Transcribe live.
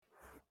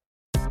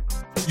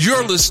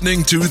You're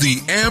listening to the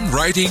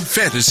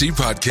AmWritingFantasy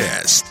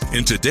podcast.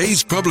 In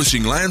today's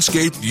publishing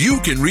landscape, you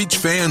can reach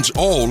fans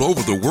all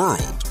over the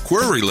world.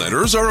 Query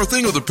letters are a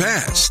thing of the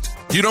past.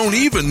 You don't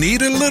even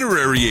need a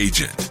literary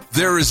agent.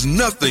 There is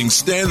nothing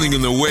standing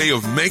in the way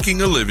of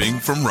making a living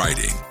from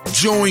writing.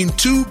 Join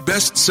two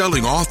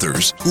best-selling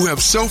authors who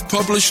have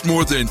self-published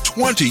more than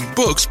 20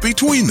 books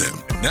between them.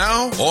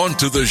 Now, on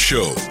to the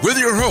show with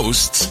your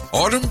hosts,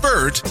 Autumn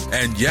Burt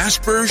and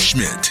Jasper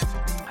Schmidt.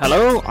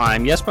 Hello,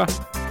 I'm Jasper.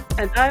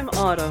 And I'm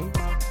Autumn.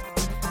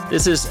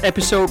 This is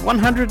episode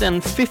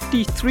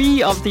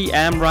 153 of the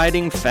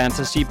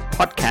AmWritingFantasy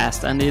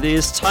podcast, and it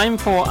is time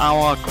for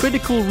our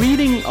critical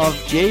reading of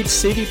Jade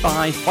City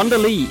by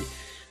Fonda.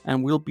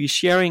 And we'll be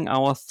sharing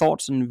our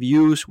thoughts and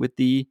views with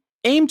the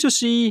aim to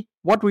see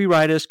what we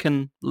writers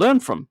can learn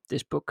from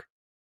this book.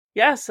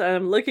 Yes,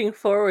 I'm looking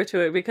forward to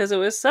it because it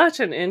was such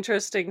an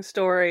interesting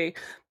story.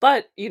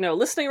 But,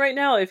 listening right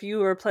now, if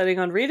you are planning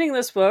on reading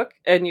this book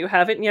and you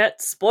haven't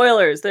yet,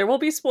 spoilers. There will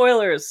be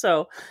spoilers.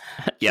 So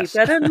Yes.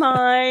 Keep that in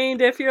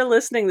mind if you're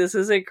listening. This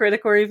is a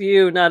critical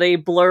review, not a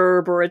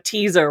blurb or a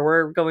teaser.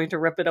 We're going to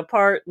rip it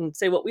apart and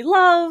say what we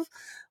love,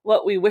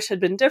 what we wish had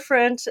been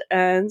different,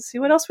 and see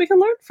what else we can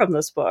learn from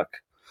this book.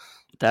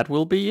 That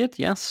will be it,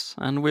 yes.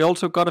 And we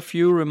also got a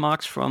few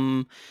remarks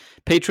from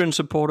Patreon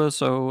supporters,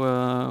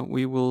 so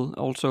we will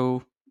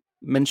also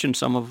mention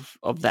some of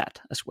that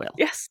as well.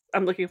 Yes,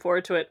 I'm looking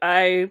forward to it.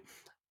 I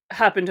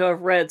happen to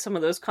have read some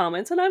of those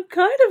comments, and I'm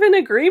kind of in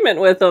agreement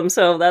with them,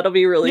 so that'll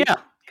be really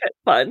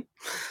fun.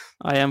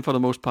 I am for the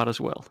most part as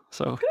well.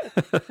 So,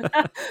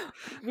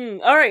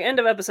 all right, end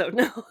of episode.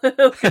 No,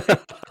 okay.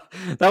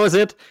 That was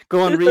it.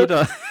 Go and read.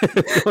 Go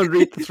and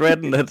read the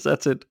thread, and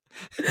that's it.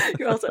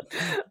 You're all set.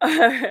 All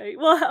right.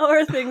 Well, how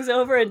are things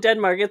over in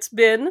Denmark? It's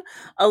been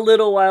a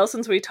little while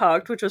since we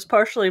talked, which was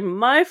partially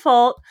my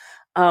fault.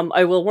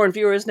 I will warn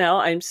viewers now.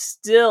 I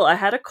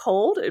had a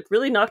cold. It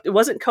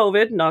wasn't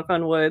COVID, knock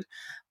on wood,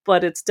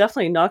 but it's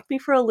definitely knocked me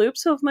for a loop.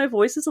 So if my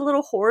voice is a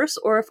little hoarse,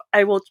 or if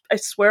I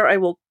swear I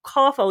will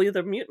cough, I'll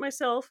either mute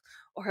myself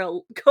or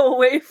I'll go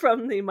away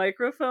from the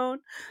microphone.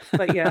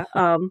 But yeah,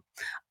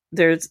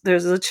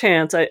 there's a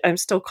chance I'm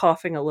still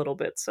coughing a little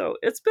bit. So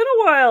it's been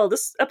a while.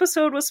 This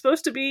episode was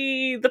supposed to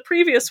be the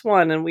previous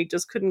one, and we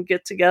just couldn't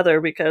get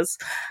together because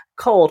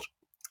cold.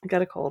 I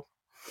got a cold.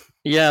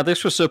 Yeah,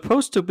 this was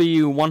supposed to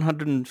be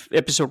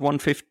episode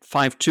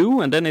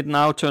 152, and then it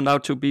now turned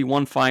out to be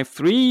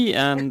 153,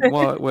 and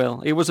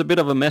well, it was a bit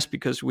of a mess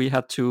because we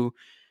had to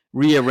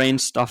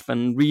rearrange stuff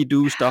and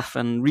redo stuff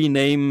and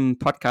rename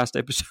podcast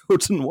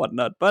episodes and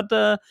whatnot, but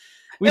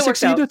we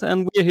succeeded,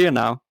 and we're here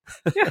now.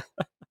 Yeah,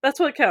 that's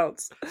what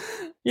counts.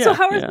 Yeah, so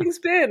how are things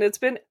been? It's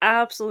been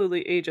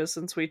absolutely ages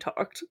since we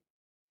talked.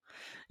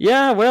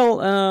 Yeah,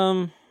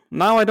 well,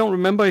 now I don't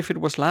remember if it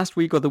was last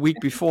week or the week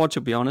before, to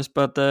be honest,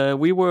 but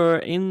we were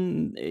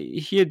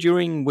here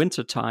during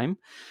winter time.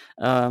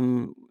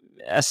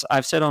 As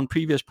I've said on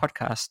previous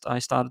podcasts, I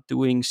started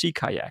doing sea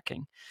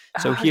kayaking.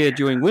 So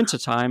during winter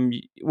time,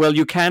 well,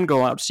 you can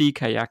go out sea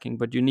kayaking,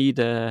 but you need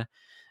a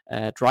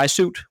dry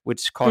suit,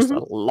 which costs a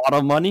lot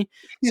of money.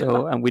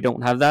 So, and we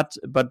don't have that.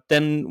 But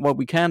then what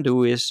we can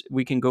do is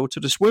we can go to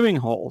the swimming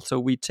hall. So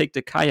we take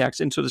the kayaks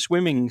into the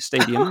swimming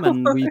stadium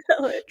and we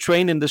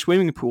train in the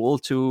swimming pool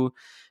to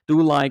do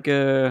like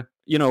Eskimo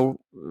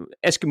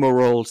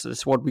rolls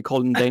is what we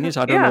call in Danish.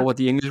 I don't know what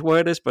the English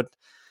word is, but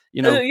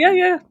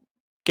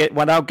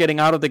without getting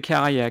out of the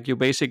kayak,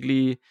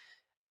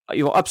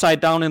 you're upside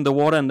down in the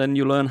water, and then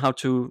you learn how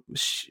to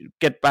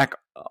get back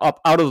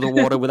up out of the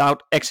water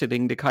without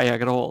exiting the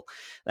kayak at all.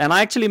 And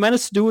I actually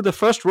managed to do the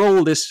first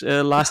roll this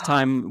last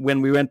time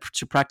when we went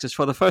to practice.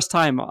 For the first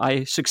time,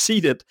 I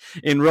succeeded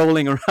in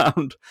rolling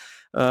around.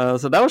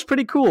 So that was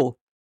pretty cool.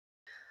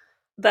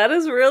 That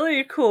is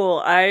really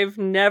cool. I've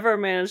never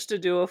managed to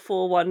do a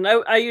full one.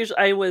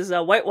 I was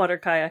whitewater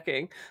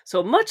kayaking,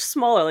 so much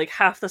smaller, like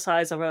half the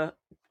size of a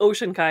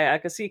ocean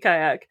kayak, a sea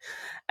kayak,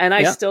 and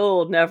I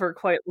still never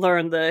quite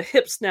learned the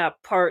hip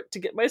snap part to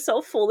get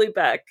myself fully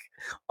back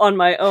on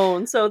my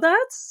own. So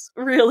that's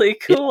really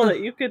cool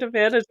that you could have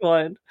managed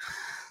one.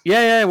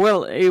 Yeah.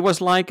 Well, it was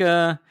like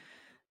the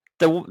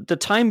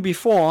time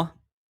before.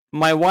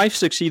 My wife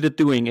succeeded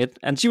doing it,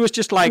 and she was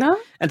just like,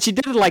 and she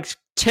did it like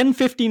 10,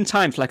 15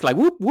 times, like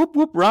whoop, whoop,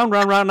 whoop, round.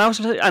 And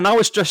I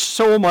was just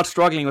so much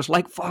struggling. It was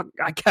like, fuck,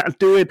 I can't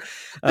do it.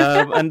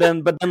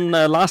 But then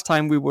last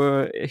time we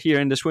were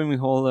here in the swimming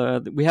hall,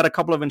 we had a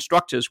couple of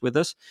instructors with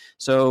us.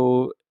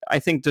 So I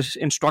think this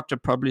instructor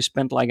probably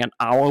spent like an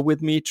hour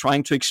with me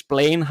trying to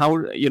explain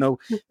how,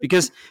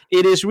 because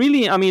it is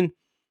really,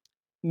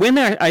 when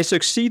I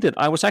succeeded,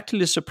 I was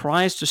actually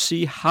surprised to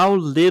see how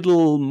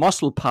little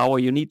muscle power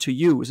you need to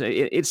use.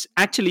 It's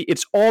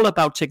all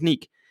about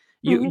technique.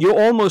 You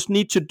almost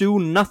need to do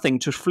nothing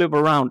to flip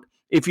around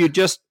if you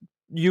just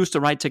use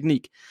the right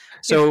technique.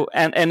 So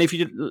and if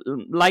you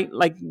like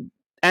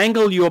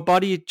angle your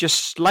body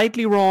just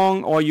slightly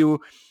wrong, or you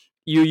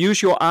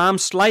use your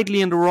arms slightly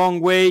in the wrong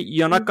way,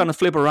 you're not going to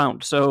flip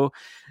around. So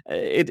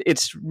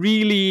it's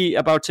really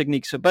about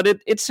technique. So, but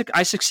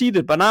I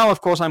succeeded. But now,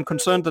 of course, I'm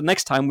concerned the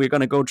next time we're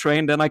going to go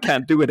train, then I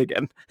can't do it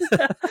again.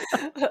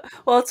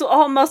 Well, it's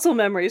all muscle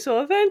memory,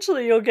 so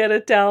eventually you'll get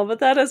it down. But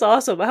that is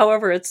awesome.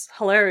 However, it's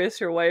hilarious.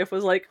 Your wife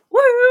was like, "Woo!"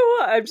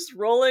 I'm just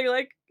rolling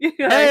like.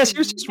 Yeah, she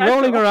was just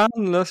rolling around,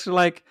 and was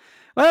like,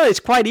 "Well, it's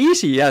quite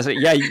easy." Yeah,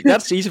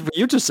 that's easy for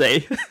you to say.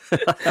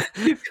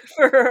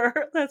 For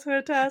her, that's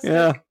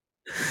fantastic.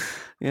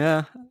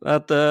 Yeah.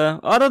 But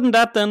other than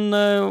that, then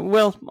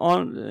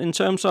in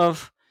terms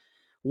of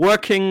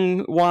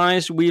working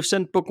wise, we've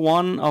sent book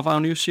 1 of our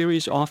new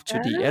series off to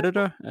the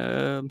editor.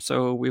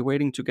 So we're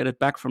waiting to get it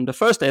back from the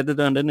first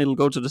editor, and then it'll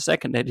go to the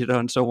second editor,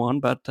 and so on.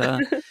 But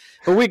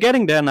we're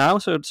getting there now,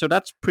 so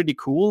that's pretty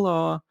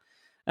cool.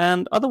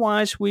 And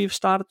otherwise, we've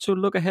started to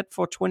look ahead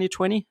for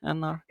 2020,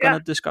 and are going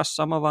to discuss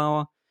some of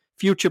our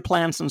future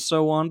plans and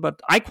so on.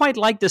 But I quite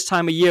like this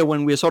time of year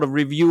when we're sort of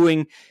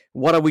reviewing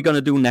what are we going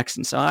to do next,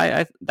 and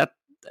so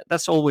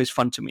that's always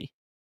fun to me.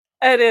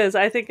 It is.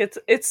 I think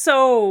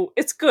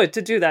it's good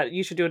to do that.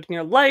 You should do it in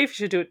your life.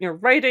 You should do it in your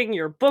writing,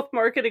 your book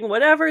marketing,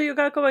 whatever you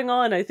got going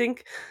on. I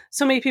think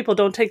so many people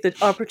don't take the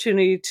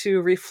opportunity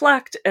to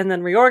reflect and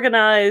then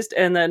reorganize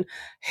and then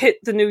hit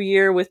the new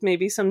year with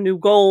maybe some new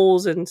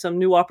goals and some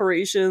new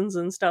operations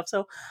and stuff.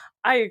 So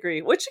I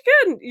agree. Which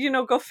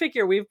again, go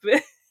figure.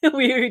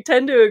 We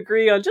tend to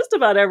agree on just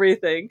about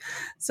everything.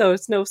 So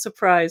it's no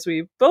surprise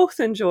we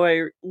both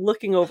enjoy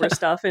looking over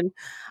stuff. And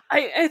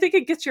I think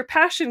it gets your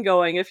passion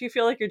going. If you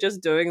feel like you're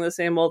just doing the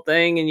same old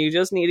thing and you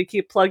just need to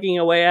keep plugging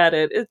away at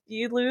it,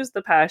 you lose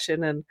the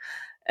passion,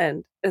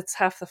 and it's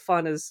half the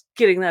fun is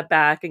getting that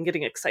back and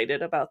getting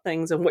excited about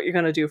things and what you're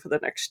going to do for the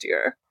next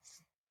year.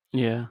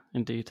 Yeah,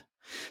 indeed.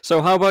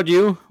 So how about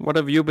you? What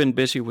have you been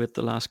busy with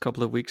the last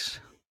couple of weeks?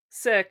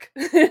 Sick.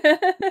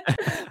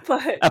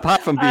 But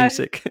apart from being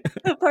sick.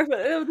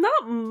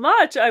 Not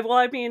much. I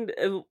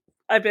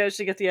managed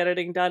to get the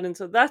editing done, and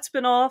so that's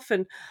been off,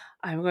 and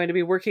I'm going to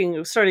be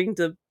starting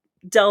to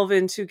delve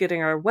into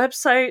getting our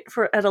website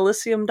for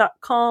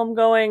 @elysium.com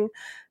going.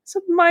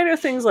 Some minor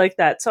things like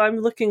that. So I'm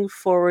looking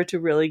forward to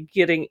really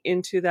getting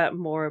into that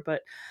more.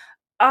 But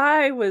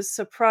I was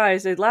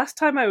surprised. The last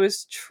time I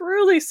was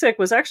truly sick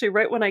was actually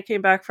right when I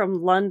came back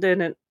from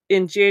London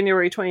in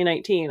January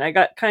 2019. I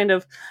got kind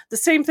of the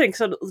same thing.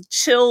 So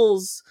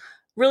chills,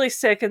 really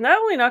sick. And that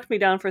only knocked me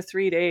down for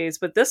 3 days.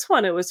 But this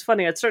one, it was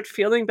funny. I'd start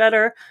feeling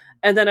better,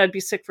 and then I'd be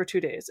sick for 2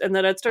 days. And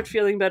then I'd start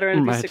feeling better,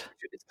 and I'd be sick for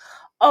 2 days.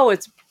 Oh,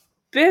 it's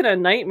been a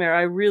nightmare.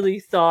 I really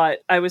thought,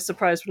 I was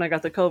surprised when I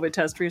got the COVID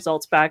test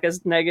results back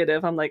as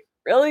negative. I'm like,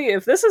 really?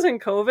 If this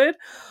isn't COVID,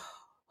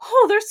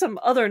 there's some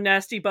other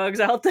nasty bugs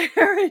out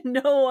there, and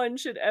no one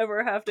should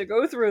ever have to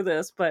go through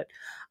this. But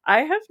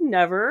I have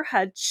never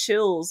had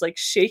chills, like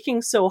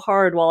shaking so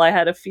hard while I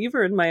had a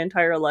fever in my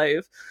entire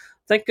life.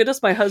 Thank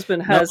goodness my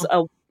husband has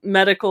a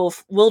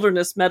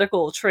wilderness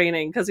medical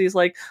training, because he's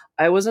like,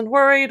 I wasn't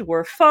worried.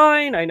 We're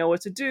fine. I know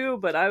what to do.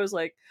 But I was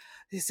like,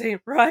 this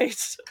ain't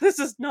right. This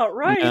is not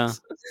right. Yeah.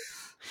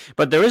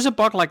 But there is a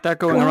bug like that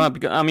going around.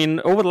 Because, I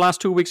mean, over the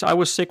last 2 weeks, I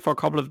was sick for a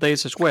couple of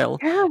days as well.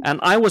 Yeah. And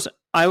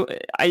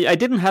I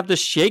didn't have the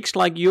shakes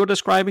like you're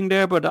describing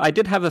there, but I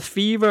did have a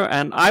fever,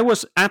 and I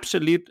was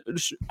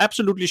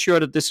absolutely sure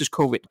that this is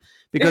COVID,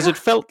 because it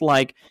felt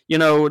like,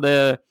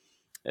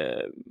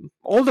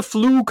 all the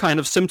flu kind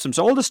of symptoms,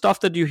 all the stuff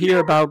that you hear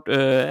about,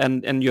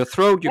 and your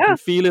throat, you can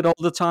feel it all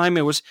the time.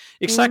 It was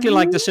exactly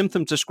like the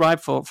symptoms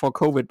described for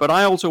COVID. But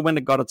I also went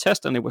and got a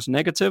test, and it was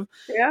negative.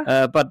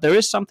 Yeah. But there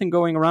is something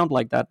going around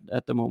like that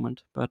at the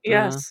moment. But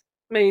yes.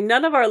 I mean,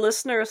 none of our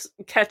listeners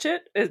catch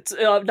it. It's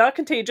not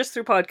contagious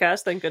through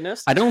podcast, thank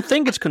goodness. I don't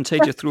think it's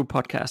contagious through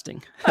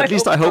podcasting. At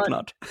least I hope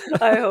not.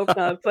 I hope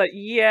not. But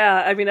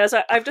yeah, I mean, as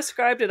I've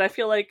described it, I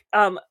feel like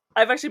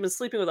I've actually been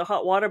sleeping with a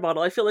hot water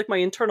bottle. I feel like my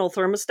internal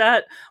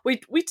thermostat, we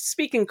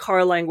speak in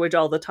car language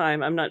all the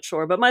time, I'm not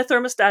sure, but my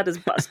thermostat is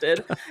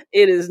busted.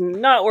 It is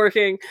not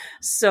working.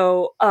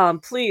 So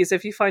please,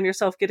 if you find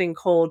yourself getting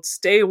cold,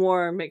 stay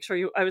warm. Make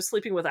sure I was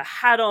sleeping with a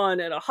hat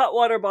on and a hot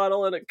water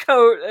bottle and a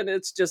coat, and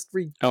it's just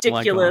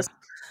ridiculous.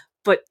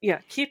 But yeah,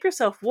 keep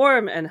yourself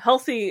warm and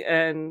healthy,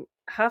 and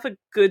have a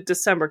good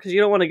December, because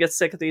you don't want to get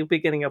sick at the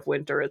beginning of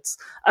winter.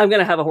 I'm going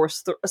to have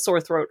a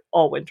sore throat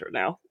all winter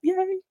now.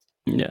 Yay.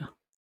 Yeah.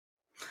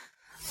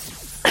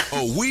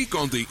 A week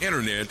on the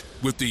internet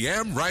with the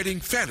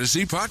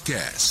AmWritingFantasy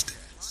podcast.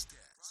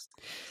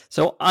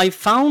 So I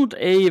found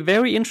a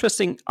very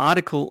interesting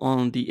article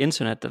on the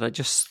internet that I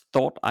just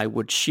thought I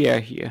would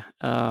share here.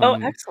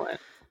 Excellent.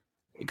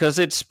 Because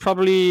it's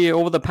probably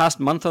over the past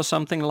month or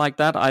something like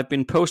that, I've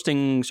been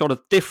posting sort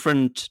of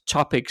different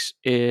topics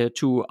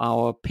to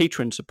our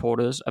Patreon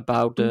supporters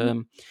about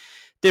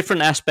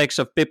different aspects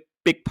of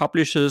big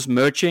publishers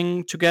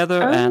merging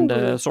together, and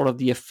sort of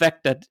the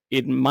effect that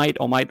it might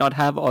or might not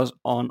have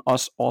on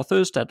us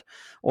authors, that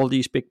all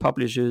these big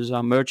publishers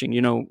are merging,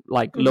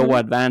 like lower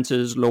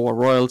advances, lower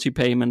royalty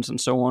payments,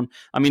 and so on.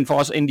 I mean, for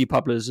us indie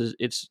publishers,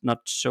 it's not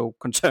so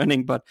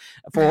concerning, but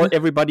for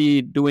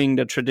everybody doing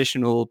the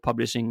traditional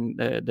publishing,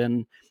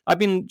 then I've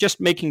been just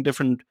making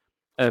different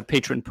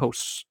Patreon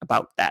posts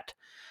about that.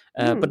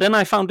 But then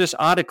I found this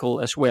article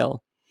as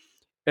well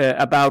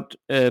about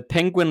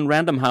Penguin,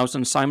 Random House,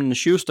 and Simon &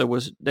 Schuster.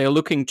 They're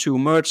looking to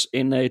merge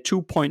in a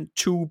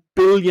 $2.2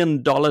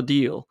 billion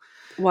deal.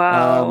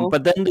 Wow.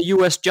 But then the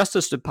U.S.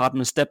 Justice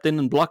Department stepped in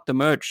and blocked the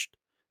merge.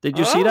 Did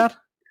you see that?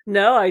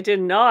 No, I did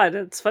not.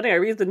 It's funny, I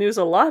read the news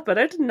a lot, but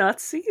I did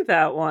not see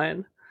that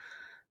one.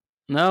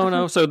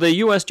 No. So the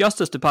U.S.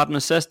 Justice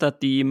Department says that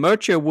the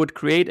merger would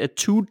create a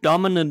too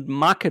dominant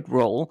market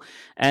role,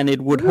 and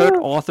it would hurt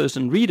authors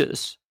and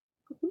readers.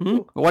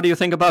 What do you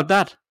think about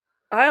that?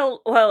 Well,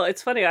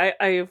 it's funny.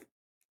 I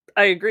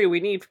agree.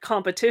 We need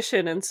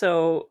competition, and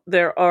so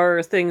there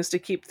are things to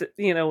keep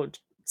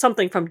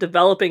something from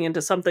developing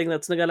into something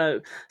that's going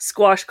to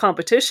squash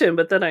competition.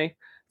 But then I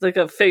look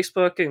at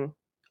Facebook and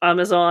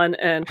Amazon,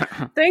 and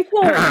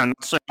thankfully,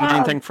 not saying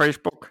anything.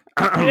 Facebook,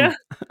 yeah,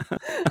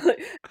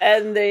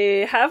 and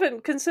they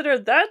haven't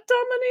considered that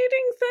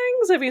dominating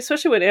things. I mean,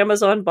 especially when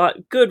Amazon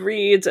bought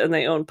Goodreads and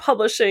they own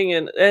publishing,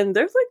 and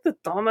they're like the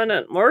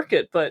dominant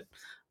market, but.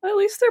 At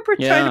least they're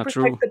trying to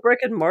protect the brick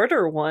and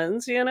mortar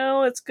ones.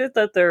 It's good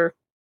that they're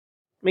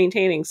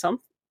maintaining some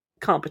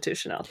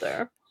competition out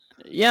there.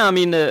 Yeah, I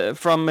mean,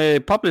 from a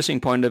publishing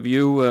point of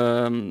view,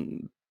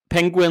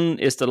 Penguin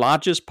is the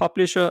largest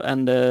publisher,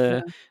 and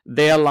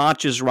their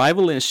largest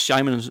rival is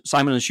Simon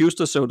 &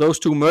 Schuster. So those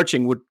two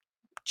merging would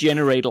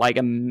generate like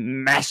a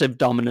massive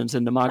dominance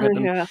in the market.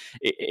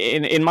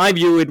 And in my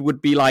view, it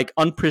would be like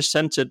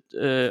unprecedented.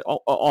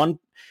 What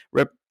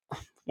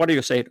do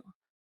you say?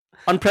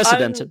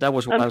 Unprecedented. That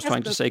was what I was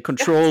trying to say.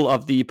 Control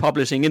of the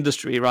publishing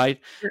industry, right?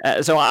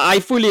 So I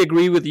fully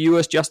agree with the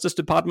U.S. Justice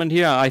Department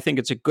here. I think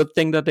it's a good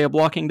thing that they're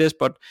blocking this.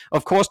 But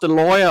of course, the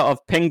lawyer of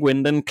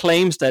Penguin then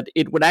claims that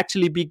it would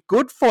actually be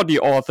good for the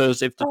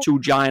authors if the two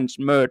giants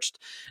merged,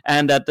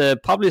 and that the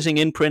publishing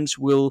imprints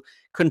will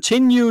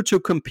continue to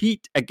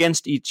compete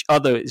against each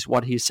other, is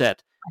what he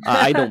said.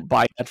 I don't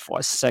buy that for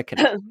a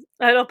second.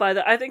 I don't buy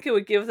that. I think it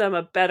would give them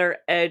a better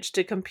edge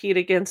to compete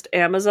against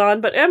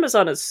Amazon, but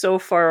Amazon is so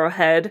far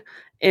ahead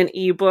in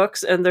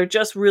ebooks, and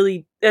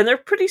they're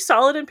pretty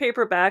solid in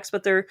paperbacks,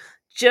 but they're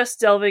just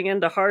delving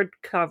into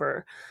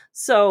hardcover.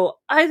 So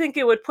I think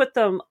it would put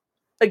them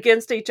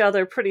against each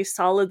other pretty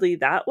solidly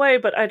that way,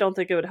 but I don't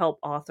think it would help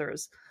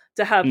authors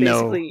to have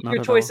basically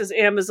your choice is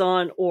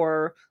Amazon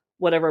or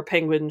whatever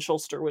Penguin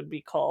Schuster would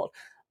be called.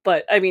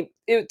 But I mean,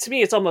 to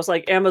me, it's almost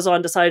like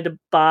Amazon decided to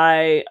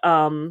buy.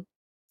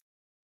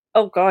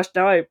 Oh gosh,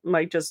 now I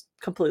might just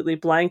completely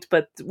blanked.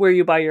 But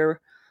where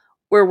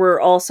we're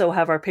also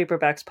have our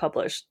paperbacks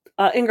published,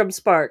 Ingram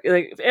Spark.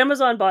 Like if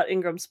Amazon bought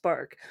Ingram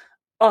Spark,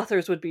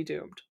 authors would be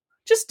doomed,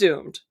 just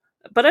doomed.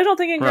 But I don't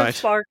think Ingram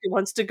Spark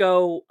wants to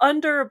go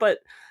under. But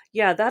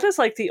yeah, that is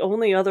like the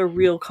only other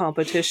real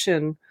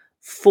competition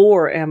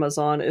for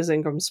Amazon is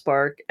Ingram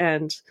Spark,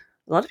 and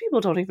a lot of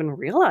people don't even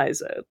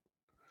realize it.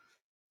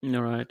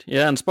 All right.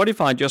 Yeah, and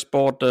Spotify just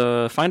bought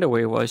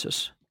Findaway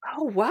Voices.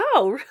 Oh, wow.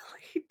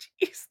 Really?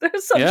 Jeez,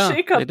 there's some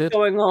shakeup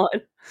going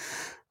on.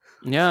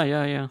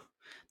 Yeah.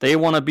 They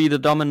want to be the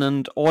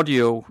dominant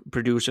audio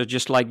producer,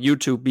 just like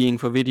YouTube being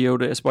for video.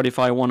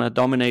 Spotify want to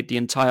dominate the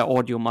entire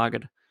audio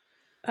market.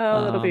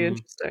 Oh, that'll be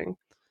interesting.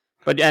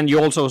 And you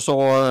also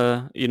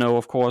saw,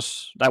 of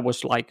course, that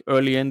was like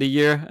earlier in the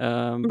year,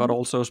 but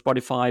also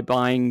Spotify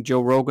buying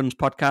Joe Rogan's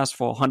podcast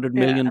for $100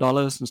 million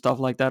and stuff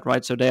like that,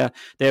 right? So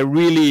they're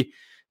really...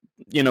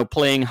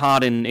 playing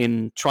hard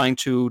in trying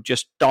to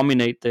just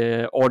dominate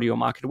the audio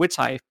market, which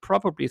I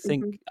probably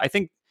think, I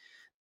think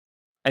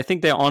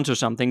they're onto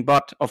something.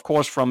 But of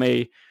course, from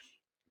a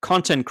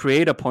content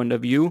creator point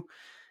of view,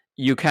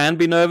 you can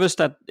be nervous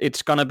that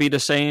it's going to be the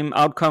same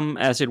outcome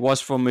as it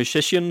was for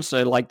musicians,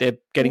 like they're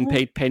getting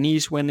paid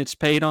pennies when it's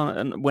paid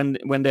on,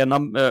 when their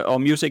or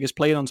music is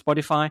played on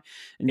Spotify.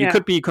 And you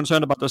could be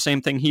concerned about the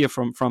same thing here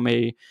from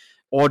a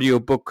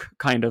audiobook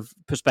kind of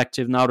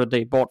perspective, now that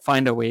they bought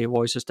Findaway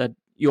Voices, that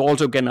you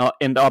also gonna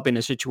end up in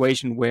a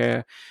situation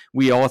where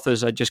we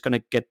authors are just going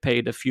to get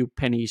paid a few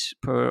pennies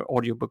per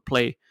audiobook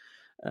play.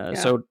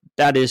 So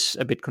that is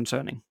a bit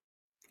concerning.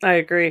 I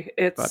agree.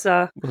 It's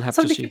we'll have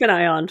something to keep an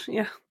eye on.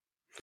 Yeah.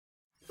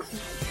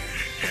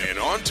 And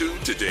on to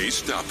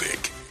today's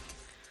topic.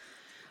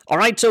 All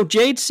right, so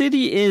Jade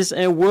City is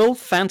a World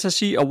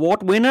Fantasy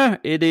Award winner.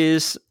 It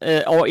is,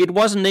 or it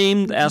was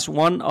named as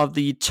one of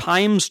the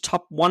Times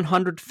top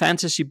 100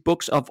 fantasy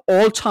books of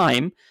all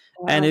time,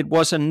 and it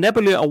was a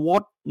Nebula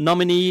Award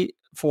nominee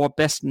for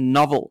Best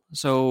Novel.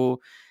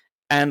 So,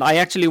 and I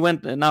actually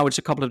went, now it's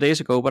a couple of days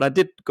ago, but I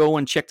did go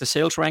and check the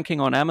sales ranking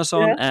on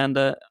Amazon, and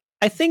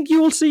I think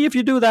you will see if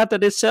you do that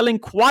it's selling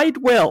quite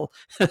well.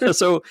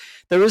 So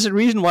there is a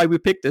reason why we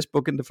picked this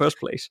book in the first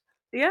place.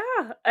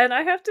 Yeah, and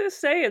I have to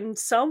say, in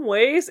some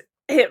ways,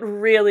 it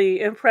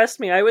really impressed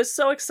me. I was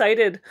so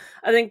excited.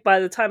 I think by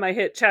the time I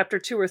hit chapter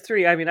 2 or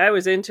 3, I mean, I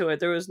was into it.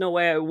 There was no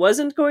way I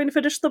wasn't going to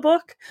finish the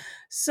book.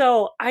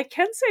 So I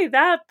can say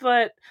that,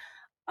 but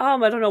I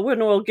don't know when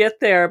we'll get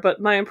there.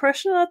 But my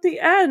impression at the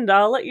end,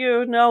 I'll let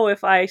you know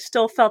if I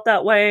still felt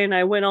that way and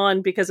I went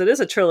on, because it is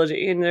a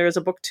trilogy and there's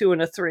a book 2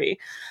 and a 3.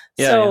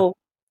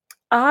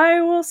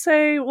 I will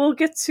say we'll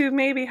get to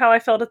maybe how I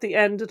felt at the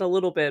end in a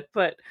little bit,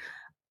 but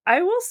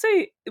I will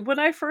say when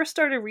I first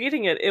started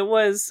reading it, it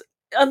was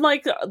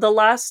unlike the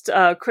last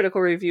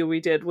critical review we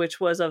did, which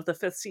was of the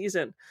 5th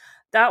season.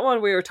 That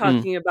one we were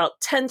talking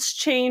about tense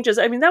changes.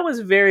 I mean, that was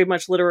very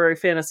much literary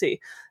fantasy.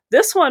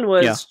 This one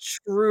was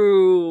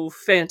true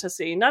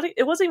fantasy.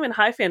 It wasn't even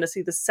high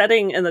fantasy. The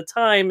setting and the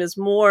time is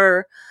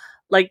more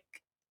like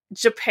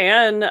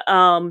Japan,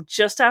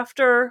 just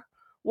after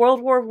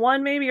World War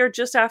One, maybe, or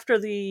just after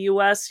the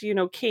U.S.,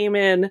 came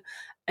in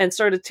and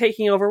started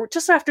taking over.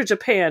 Just after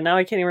Japan. Now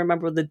I can't even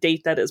remember the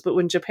date that is, but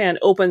when Japan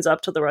opens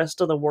up to the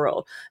rest of the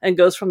world and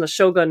goes from the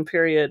Shogun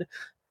period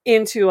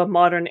into a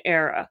modern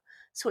era.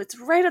 So it's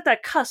right at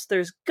that cusp.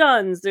 There's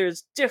guns,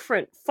 there's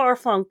different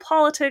far-flung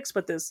politics,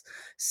 but this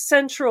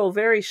central,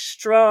 very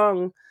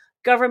strong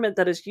government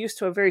that is used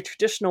to a very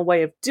traditional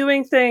way of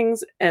doing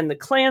things, and the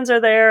clans are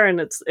there,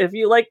 and it's, if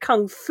you like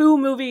kung fu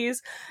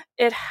movies,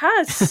 it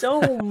has so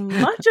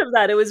much of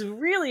that. It was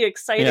really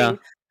exciting.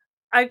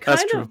 It's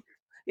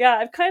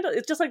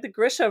just like the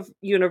Grisha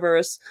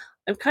universe.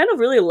 I'm kind of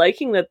really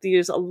liking that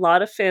there's a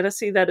lot of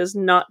fantasy that is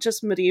not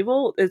just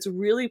medieval. It's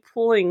really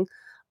pulling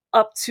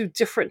up to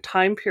different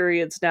time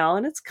periods now,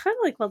 and it's kind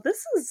of like, well,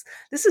 this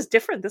is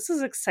different. This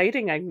is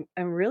exciting.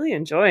 I'm really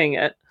enjoying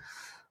it.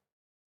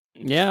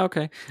 Yeah,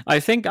 okay.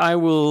 I think I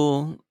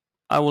will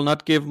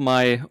not give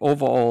my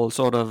overall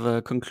sort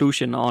of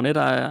conclusion on it.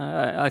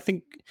 I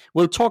think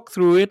we'll talk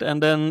through it,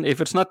 and then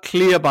if it's not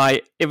clear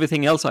by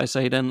everything else I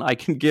say, then I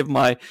can give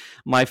my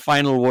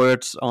final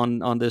words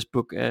on this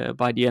book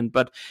by the end.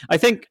 But I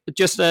think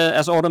just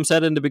as Autumn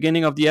said in the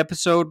beginning of the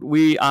episode,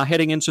 we are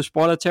heading into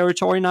spoiler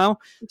territory now.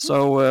 Mm-hmm.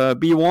 So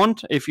be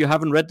warned, if you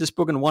haven't read this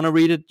book and want to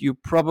read it, you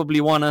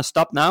probably want to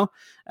stop now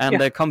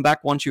and come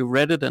back once you've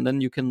read it, and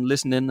then you can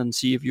listen in and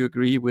see if you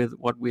agree with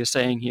what we're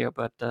saying here.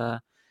 But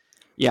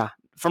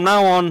from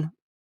now on,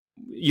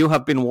 you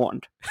have been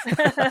warned.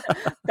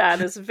 That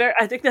is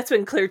I think that's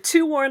been clear.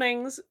 2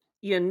 warnings.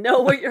 You know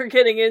what you're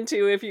getting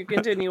into if you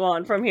continue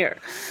on from here.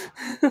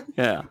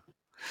 Yeah.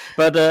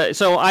 But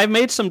so I've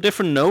made some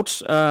different notes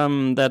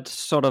that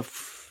sort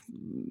of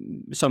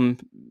some,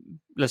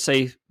 let's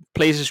say,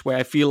 places where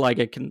I feel like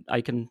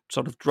I can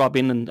sort of drop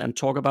in and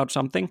talk about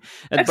something.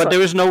 But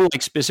there is no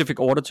like specific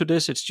order to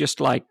this. It's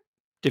just like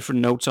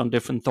different notes on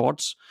different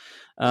thoughts.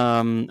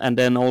 And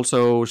then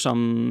also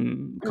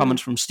some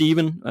comments from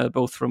Stephen,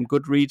 both from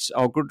Goodreads,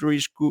 our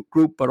Goodreads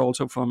group, but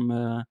also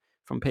from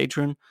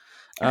Patreon.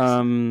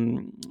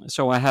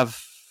 So I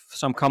have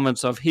some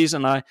comments of his,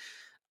 and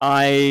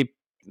I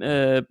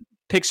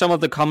pick some of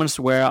the comments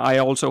where I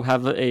also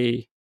have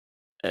a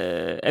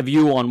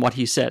view on what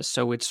he says.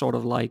 So it's sort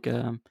of like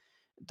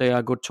they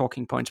are good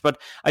talking points.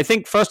 But I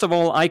think first of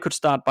all, I could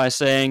start by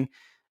saying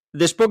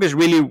this book is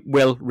really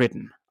well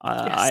written.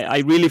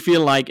 I really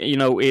feel like,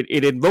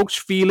 it invokes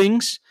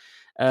feelings,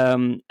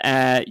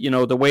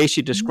 the way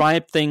she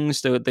described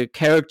things, the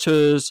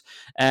characters,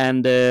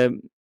 and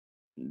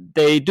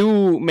they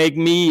do make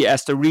me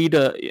as the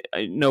reader,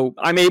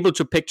 I'm able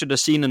to picture the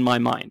scene in my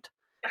mind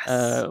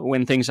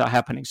when things are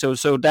happening.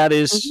 So that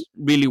is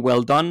really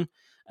well done.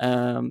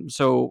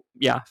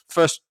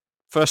 First,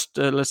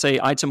 let's say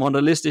item on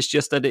the list is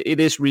just that it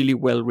is really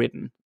well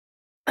written.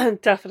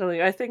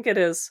 Definitely. I think it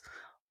is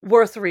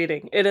worth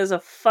reading. It is a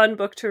fun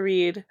book to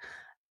read.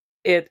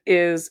 It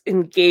is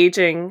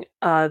engaging.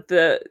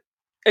 The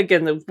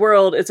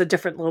world is a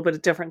little bit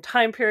of different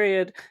time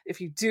period. If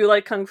you do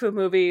like kung fu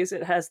movies,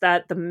 it has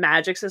the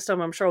magic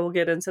system. I'm sure we'll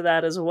get into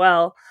that as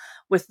well,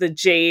 with the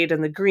Jade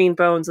and the green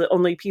bones. The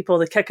only people,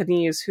 the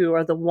Kekanese, who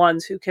are the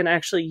ones who can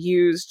actually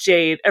use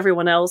Jade.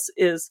 Everyone else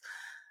is,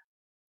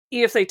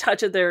 if they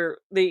touch it,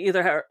 they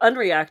either are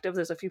unreactive.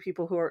 There's a few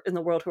people who are in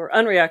the world who are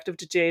unreactive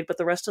to Jade, but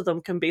the rest of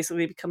them can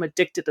basically become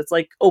addicted. It's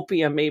like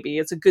opium, maybe.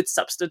 It's a good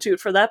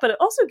substitute for that, but it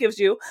also gives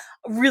you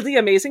really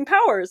amazing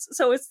powers.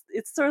 So it's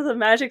sort of the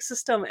magic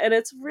system, and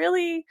it's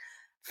really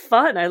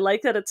fun. I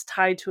like that it's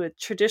tied to a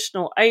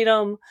traditional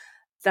item,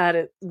 that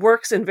it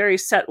works in very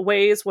set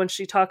ways. When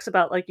she talks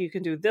about, like, you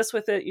can do this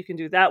with it, you can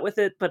do that with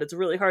it, but it's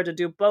really hard to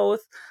do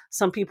both.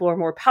 Some people are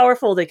more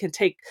powerful. They can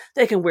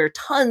wear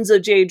tons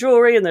of Jade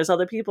jewelry, and there's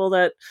other people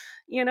that,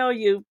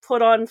 you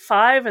put on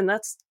 5 and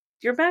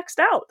you're maxed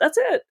out. That's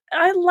it.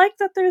 I like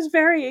that there's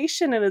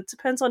variation, and it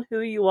depends on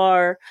who you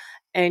are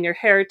and your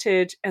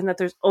heritage, and that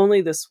there's only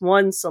this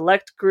one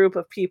select group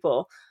of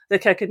people, the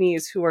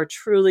Kekanese, who are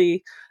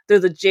truly, they're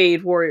the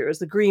Jade warriors,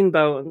 the green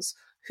bones,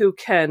 who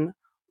can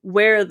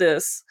wear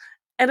this.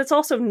 And it's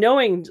also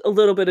knowing a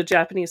little bit of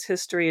Japanese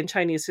history and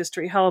Chinese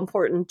history, how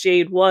important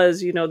Jade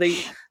was.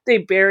 They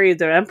buried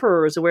their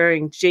emperors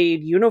wearing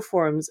Jade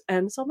uniforms,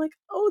 and so I'm like,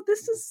 oh,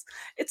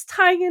 it's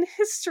tying in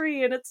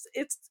history, and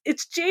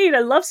it's Jade.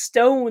 I love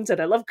stones and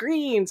I love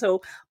green,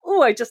 so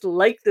I just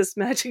like this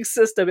magic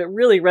system. It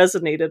really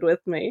resonated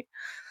with me.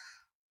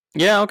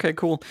 Yeah, okay,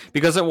 cool.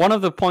 Because one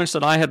of the points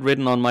that I had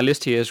written on my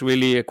list here is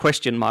really a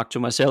question mark to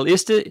myself.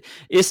 Is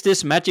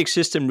this magic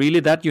system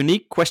really that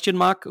unique? Question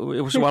mark.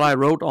 It was what I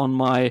wrote on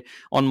my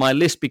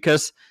list,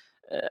 because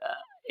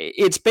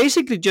it's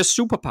basically just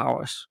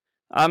superpowers.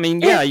 I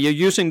mean, yeah, you're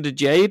using the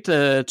Jade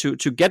to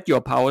get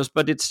your powers,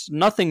 but it's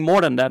nothing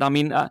more than that. I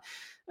mean,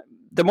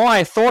 the more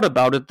I thought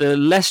about it, the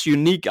less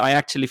unique I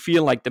actually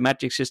feel like the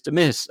magic system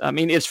is. I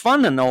mean, it's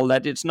fun and all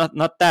that. It's not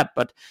that,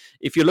 but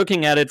if you're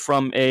looking at it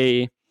from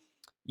a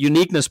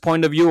uniqueness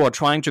point of view or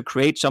trying to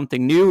create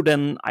something new,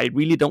 then I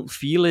really don't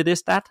feel it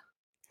is that.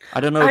 I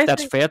don't know if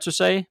that's fair to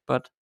say,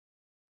 but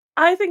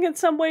I think in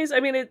some ways,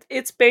 I mean,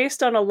 it's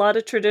based on a lot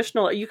of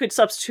traditional. You could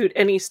substitute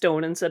any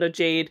stone instead of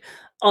Jade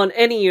on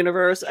any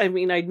universe. I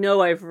mean, I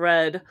know I've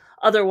read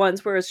other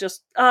ones where it's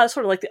just sort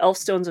of like the elf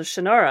stones of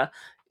Shannara.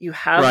 You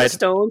have the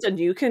stones and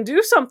you can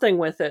do something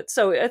with it.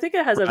 So I think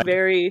it has a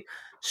very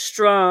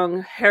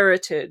strong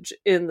heritage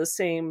in the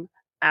same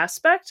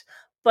aspect.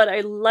 But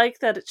I like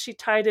that she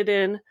tied it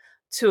in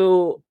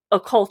to a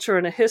culture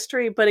and a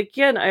history. But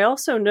again, I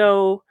also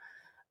know,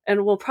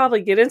 and we'll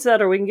probably get into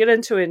that, or we can get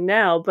into it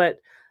now, but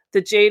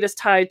the Jade is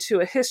tied to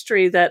a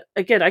history that,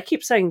 again, I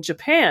keep saying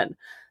Japan.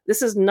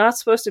 This is not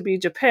supposed to be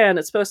Japan.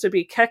 It's supposed to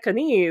be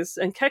Kekanese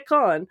and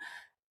Kekon.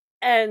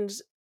 And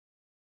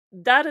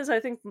that is, I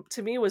think,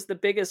 to me, was the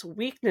biggest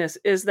weakness,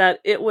 is that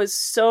it was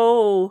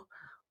so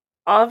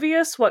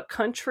obvious what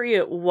country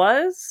it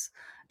was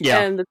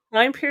and the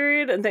time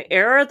period and the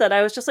era that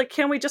I was just like,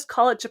 can we just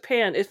call it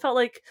Japan? It felt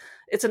like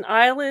it's an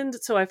island,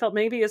 so I felt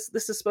maybe this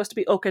is supposed to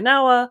be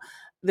Okinawa.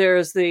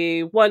 There's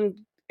the one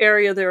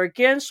area there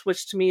against,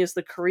 which to me is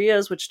the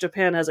Koreas, which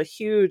Japan has a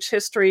huge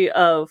history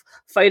of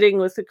fighting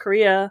with the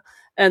Korea.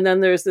 And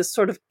then there's this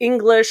sort of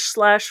English /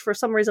 for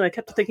some reason I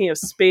kept thinking of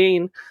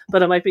Spain,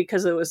 but it might be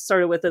because it was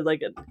started with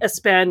like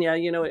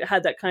España, it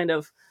had that kind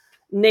of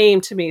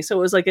name to me. So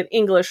it was like an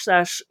English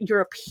 /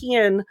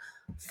 European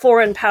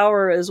foreign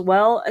power as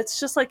well. It's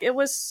just like, it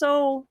was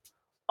so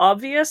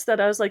obvious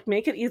that I was like,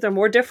 make it either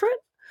more different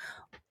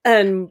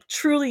and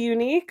truly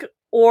unique,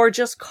 or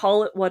just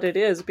call it what it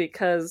is,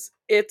 because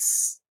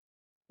it's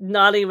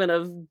not even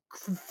a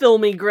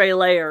filmy gray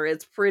layer.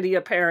 It's pretty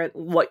apparent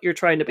what you're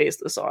trying to base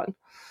this on.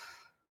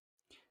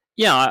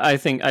 Yeah, I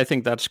think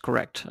that's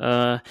correct.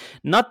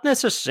 Not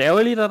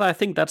necessarily that I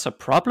think that's a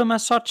problem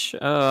as such.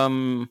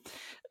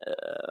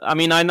 I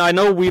mean, I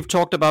know we've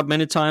talked about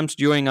many times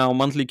during our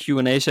monthly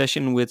Q&A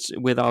session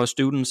with our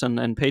students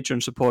and patron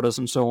supporters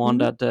and so on,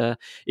 that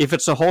if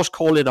it's a horse,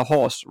 call it a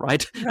horse,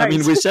 right? I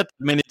mean, we said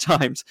many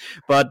times,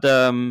 but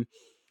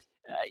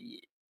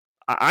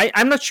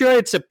I'm not sure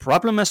it's a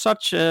problem as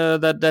such,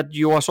 that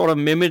you are sort of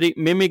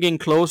mimicking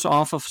close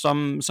off of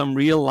some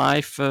real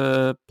life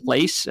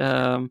place.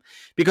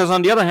 Because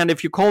on the other hand,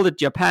 if you called it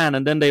Japan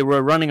and then they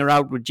were running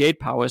around with Jade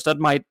powers, that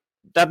might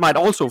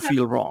also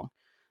feel wrong.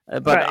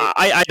 But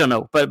I don't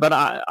know. But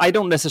I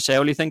don't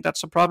necessarily think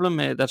that's a problem.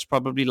 That's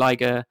probably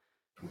like a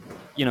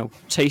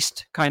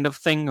taste kind of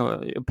thing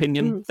or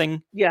opinion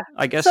thing. Yeah,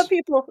 I guess some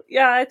people.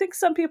 Yeah, I think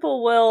some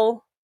people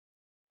will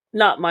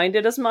not mind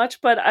it as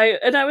much, but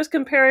I was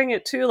comparing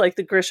it to like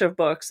the Grisha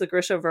books, the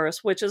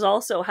Grishaverse, which is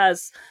also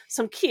has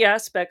some key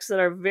aspects that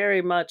are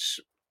very much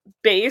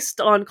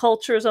based on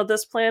cultures of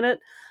this planet,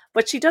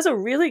 but she does a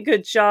really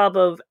good job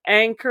of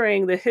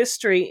anchoring the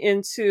history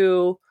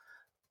into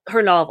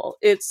her novel.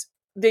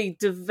 They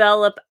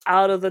develop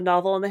out of the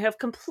novel and they have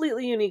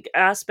completely unique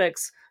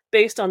aspects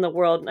based on the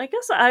world. And I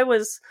guess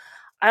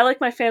I like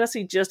my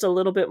fantasy just a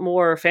little bit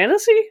more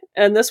fantasy,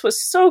 and this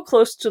was so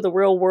close to the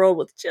real world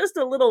with just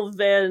a little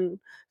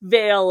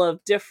veil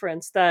of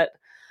difference that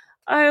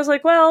I was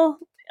like, well,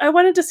 I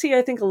wanted to see,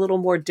 I think, a little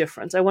more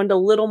difference. I wanted a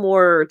little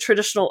more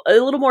traditional, a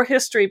little more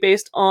history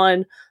based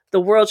on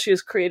the world she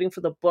was creating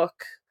for the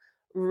book,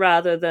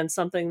 rather than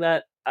something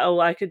that,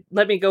 I could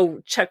let me go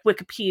check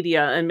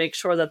Wikipedia and make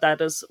sure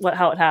that is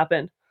how it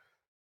happened.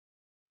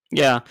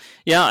 Yeah,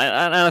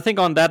 and I think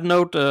on that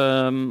note,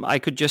 I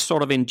could just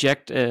sort of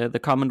inject the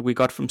comment we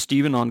got from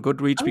Stephen on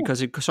Goodreads,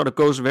 because it sort of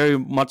goes very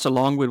much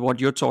along with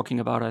what you're talking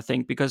about, I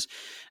think, because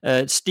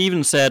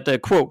Stephen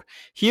said, quote,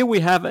 "Here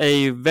we have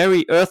a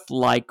very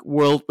Earth-like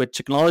world with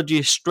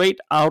technology straight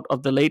out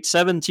of the late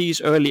 70s,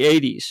 early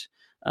 80s.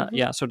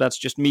 Yeah, so that's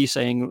just me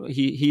saying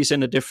he's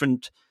in a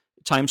different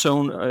time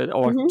zone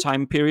or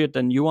time period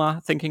than you are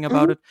thinking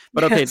about it.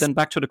 But okay, then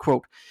back to the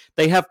quote.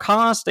 They have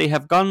cars, they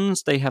have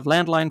guns, they have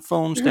landline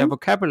phones, their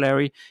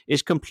vocabulary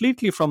is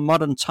completely from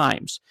modern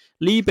times.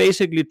 Lee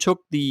basically took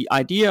the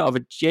idea of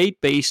a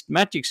Jade-based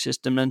magic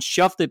system and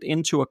shoved it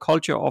into a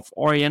culture of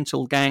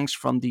Oriental gangs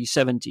from the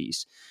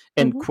 70s.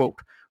 End quote.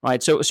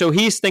 Right, so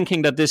he's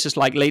thinking that this is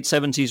like late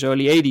 70s,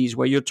 early 80s,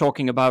 where you're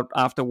talking about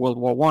after World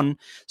War I.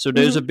 So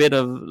there's a bit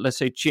of, let's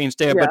say, change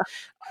there.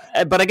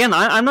 Yeah. But again,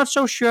 I'm not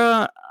so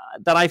sure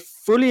that I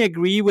fully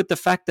agree with the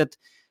fact that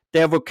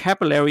their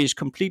vocabulary is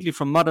completely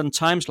from modern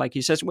times, like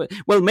he says.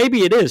 Well,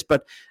 maybe it is,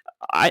 but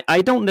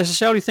I don't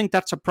necessarily think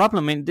that's a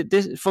problem. I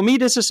mean, for me,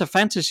 this is a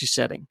fantasy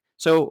setting.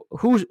 So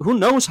who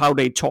knows how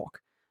they talk?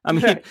 I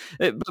mean,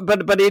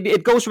 but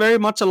it goes very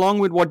much along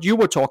with what you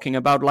were talking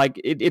about. Like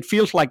it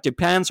feels like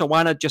Japan, so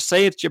why not just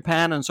say it's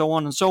Japan, and so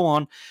on and so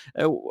on.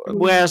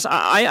 Whereas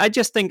I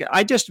just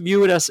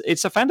view it as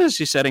it's a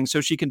fantasy setting, so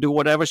she can do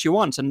whatever she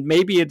wants, and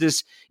maybe it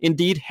is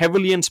indeed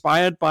heavily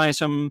inspired by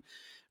some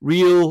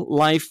real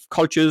life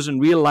cultures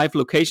and real life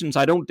locations.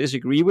 I don't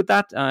disagree with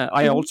that.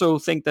 I also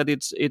think that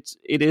it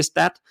is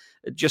that,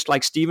 just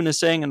like Stephen is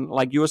saying and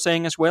like you're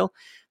saying as well.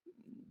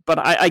 But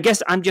I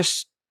guess I'm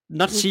just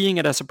not seeing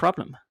it as a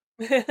problem.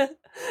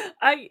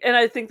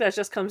 I think that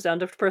just comes down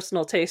to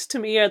personal taste. To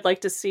me, I'd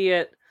like to see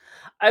it.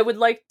 I would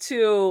like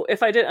to,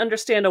 if I didn't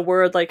understand a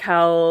word, like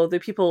how the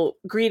people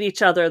greet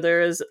each other,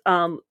 there is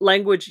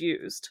language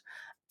used.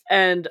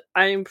 And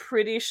I'm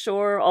pretty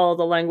sure all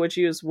the language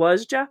used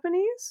was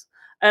Japanese.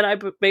 And I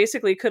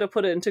basically could have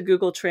put it into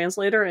Google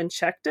Translator and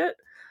checked it.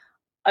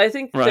 I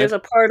think there's a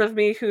part of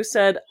me who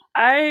said,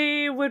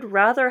 I would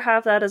rather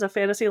have that as a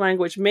fantasy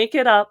language. Make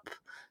it up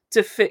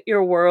to fit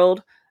your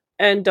world,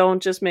 and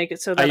don't just make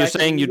it so that Are you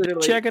saying you did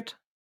check it?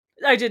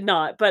 I did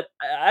not, but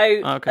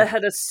I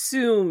had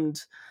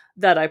assumed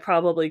that I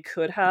probably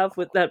could have,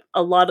 with that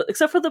a lot of,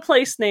 except for the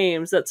place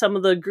names, that some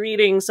of the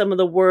greetings, some of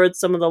the words,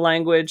 some of the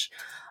language,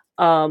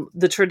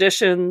 the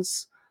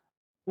traditions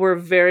were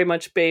very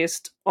much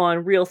based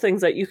on real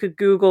things that you could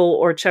Google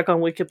or check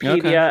on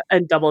Wikipedia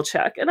and double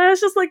check. And I was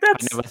just like,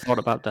 that's... I never thought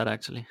about that,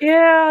 actually.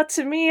 Yeah,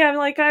 to me, I'm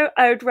like, I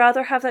would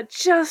rather have that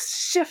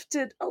just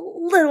shifted a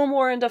little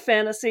more into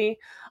fantasy.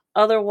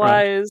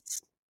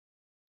 Otherwise,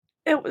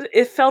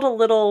 it felt a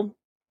little...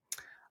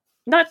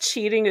 not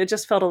cheating, it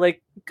just felt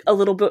like a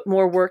little bit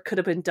more work could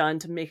have been done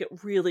to make it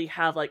really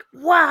have like,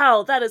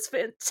 wow, that is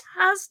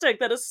fantastic,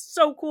 that is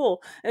so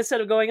cool, instead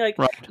of going like,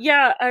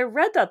 yeah, I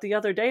read that the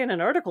other day in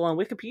an article on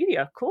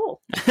Wikipedia,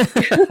 cool.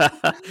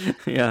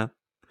 Yeah.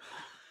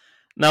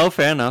 No,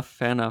 fair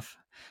enough.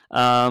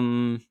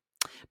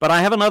 But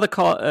I have another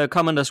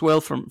comment as well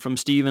from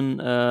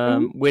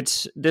Stephen,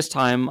 which this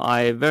time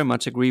I very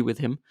much agree with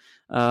him.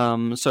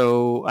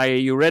 So are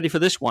you ready for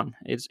this one?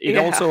 It's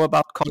also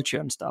about culture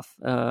and stuff.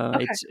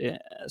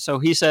 So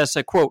he says,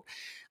 quote,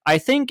 I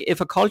think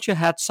if a culture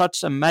had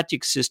such a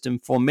magic system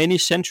for many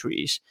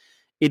centuries,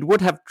 it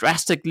would have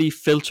drastically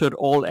filtered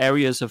all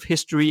areas of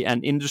history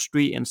and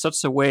industry in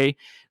such a way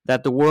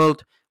that the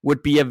world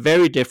would be a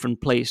very different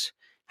place.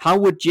 How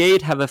would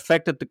Jade have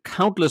affected the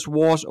countless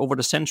wars over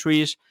the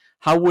centuries?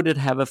 How would it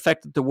have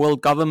affected the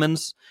world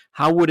governments?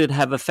 How would it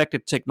have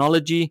affected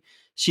technology?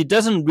 She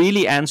doesn't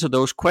really answer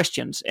those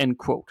questions, end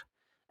quote.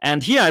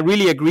 And here I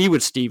really agree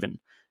with Stephen.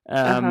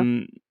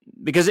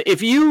 Because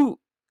if you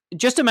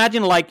just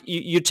imagine, like,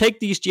 you take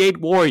these Jade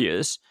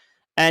warriors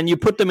and you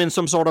put them in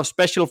some sort of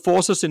special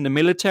forces in the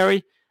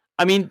military,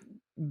 I mean,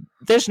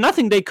 there's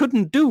nothing they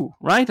couldn't do,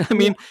 right? I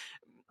mean,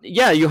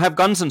 yeah, you have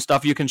guns and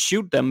stuff, you can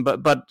shoot them,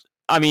 but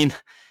I mean,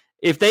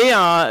 if they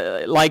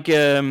are like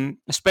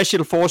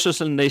special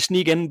forces and they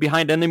sneak in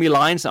behind enemy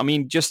lines, I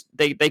mean, just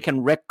they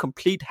can wreak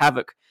complete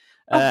havoc.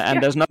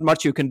 And there's not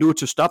much you can do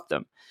to stop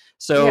them.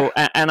 So,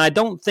 and I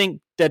don't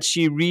think that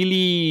she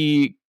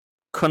really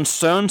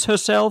concerns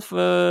herself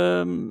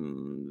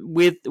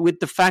with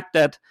the fact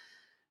that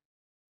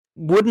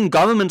wouldn't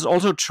governments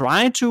also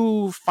try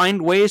to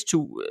find ways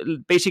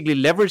to basically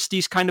leverage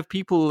these kind of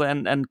people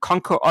and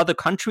conquer other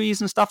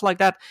countries and stuff like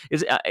that?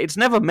 It's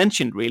never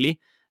mentioned really.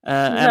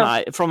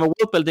 And from a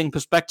world building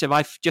perspective,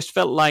 I just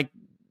felt like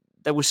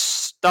there was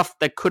stuff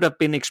that could have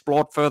been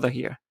explored further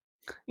here.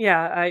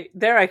 Yeah,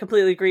 I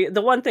completely agree.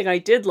 The one thing I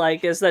did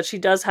like is that she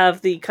does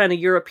have the kind of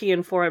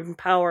European foreign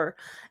power,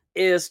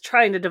 is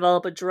trying to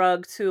develop a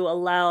drug to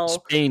allow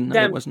Spain,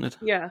 them, wasn't it?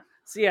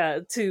 Yeah,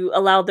 to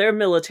allow their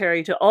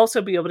military to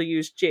also be able to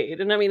use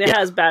Jade. And I mean, it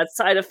has bad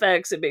side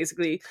effects. It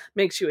basically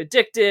makes you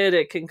addicted.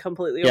 It can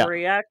completely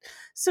overreact.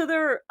 So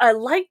I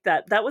like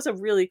that. That was a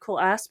really cool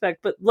aspect.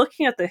 But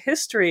looking at the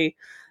history,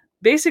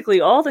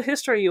 basically all the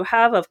history you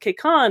have of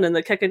Kekan and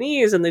the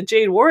Kekanese and the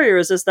Jade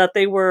warriors is that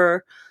they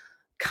were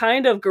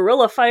kind of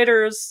guerrilla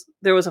fighters.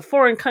 There was a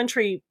foreign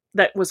country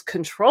that was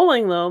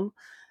controlling them,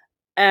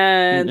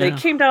 and they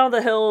came down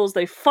the hills,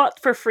 they fought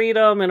for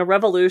freedom in a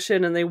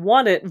revolution, and they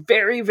won it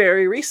very,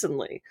 very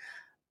recently.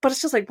 But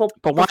it's just like, well,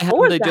 but why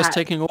haven't they just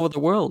taken over the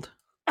world?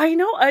 I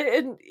know.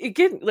 And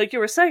again, like you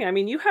were saying, I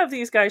mean, you have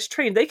these guys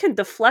trained, they can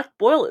deflect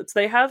bullets,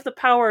 they have the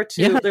power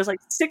to, there's like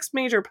 6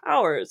 major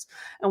powers,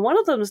 and one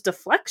of them is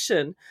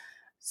deflection.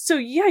 So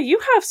yeah, you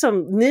have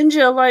some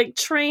ninja-like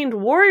trained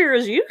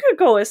warriors. You could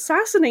go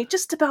assassinate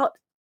just about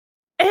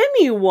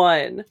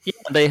anyone. Yeah,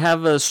 they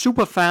have a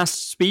super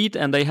fast speed,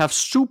 and they have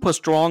super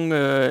strong,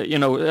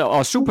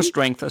 or super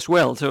strength as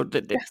well. So,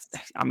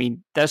 I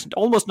mean, there's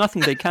almost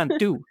nothing they can't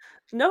do.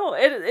 No,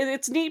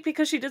 it's neat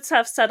because she did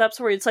have setups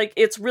where it's like,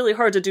 it's really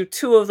hard to do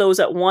 2 of those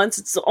at once.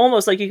 It's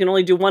almost like you can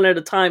only do 1 at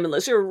a time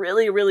unless you're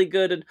really, really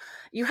good. And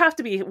you have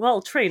to be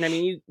well trained. I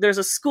mean, there's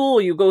a school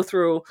you go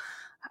through,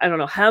 I don't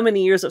know how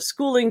many years of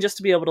schooling just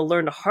to be able to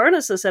learn to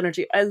harness this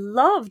energy. I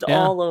loved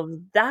all of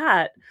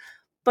that.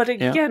 But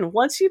again,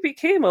 once you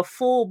became a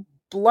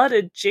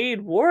full-blooded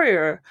Jade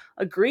warrior,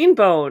 a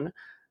greenbone,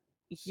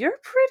 you're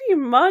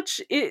pretty much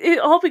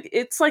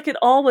it's like it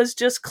all was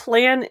just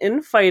clan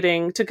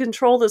infighting to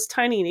control this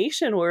tiny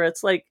nation, where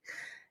it's like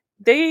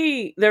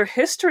their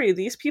history,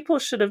 these people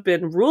should have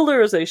been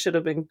rulers, they should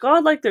have been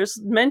godlike. There's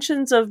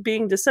mentions of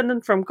being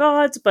descendant from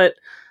gods, but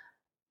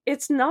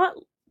it's not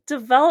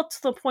developed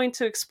to the point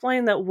to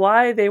explain that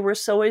why they were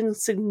so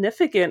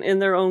insignificant in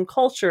their own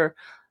culture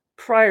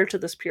prior to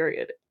this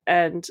period.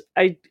 And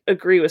I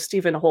agree with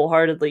Stephen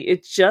wholeheartedly.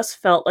 It just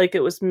felt like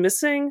it was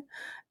missing.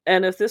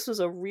 And if this was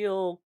a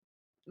real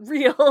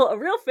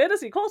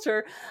fantasy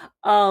culture,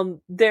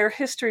 their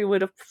history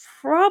would have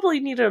probably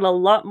needed a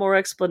lot more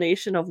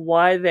explanation of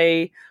why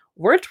they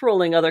weren't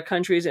ruling other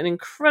countries, an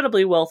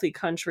incredibly wealthy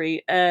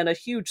country and a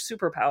huge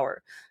superpower,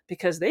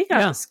 because they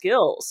got the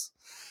skills.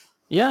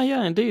 Yeah,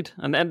 indeed.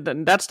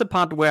 And that's the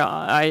part where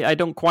I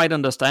don't quite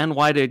understand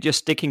why they're just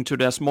sticking to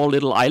their small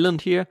little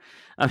island here.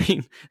 I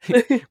mean,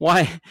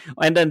 why?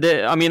 And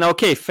then,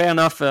 okay, fair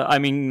enough.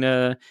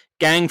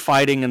 Gang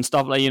fighting and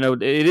stuff like,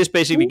 it is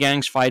basically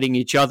gangs fighting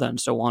each other and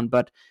so on.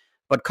 But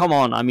come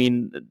on, I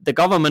mean, the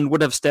government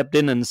would have stepped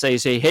in and say,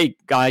 hey,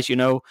 guys,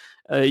 you're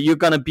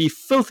going to be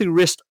filthy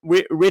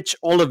rich,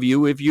 all of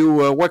you, if you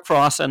work for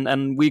us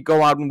and we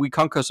go out and we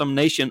conquer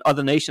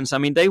other nations. I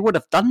mean, they would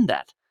have done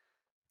that.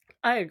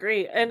 I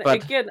agree, and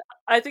again,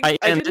 I think I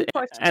didn't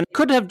question. And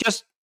could have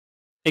just.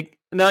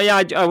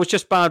 I was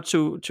just about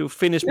to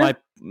finish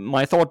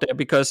my thought there,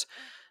 because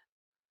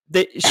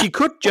she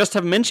could just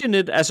have mentioned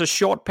it as a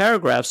short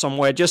paragraph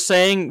somewhere, just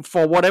saying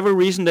for whatever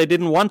reason they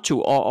didn't want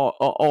to,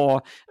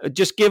 or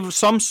just give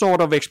some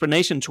sort of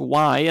explanation to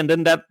why, and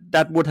then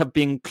that would have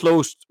been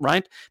closed,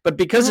 right? But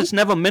because it's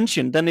never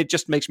mentioned, then it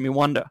just makes me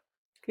wonder.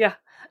 Yeah.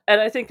 And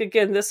I think,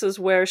 again, this is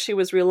where she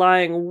was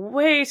relying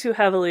way too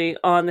heavily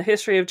on the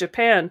history of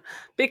Japan,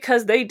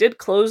 because they did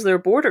close their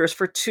borders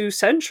for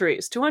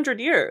 200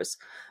 years.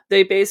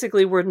 They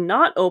basically were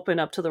not open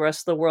up to the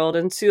rest of the world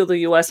until the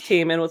US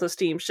came in with a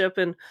steamship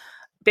and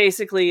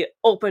basically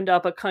opened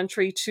up a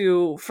country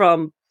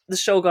from the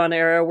Shogun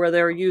era, where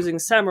they were using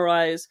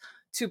samurais,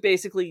 to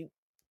basically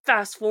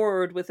fast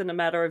forward within a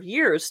matter of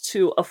years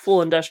to a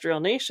full industrial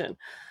nation.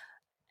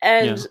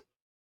 And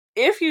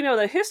if you know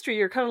the history,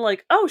 you're kind of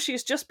like, oh,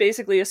 she's just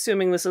basically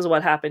assuming this is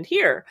what happened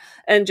here,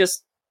 and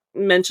just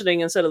mentioning,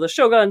 instead of the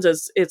shoguns,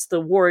 as it's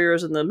the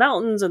warriors in the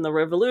mountains and the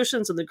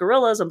revolutions and the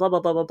guerrillas and blah blah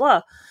blah blah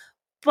blah.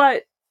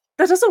 But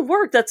that doesn't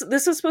work.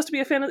 This is supposed to be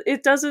a fan.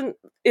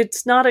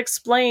 It's not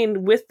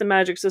explained with the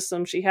magic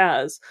system she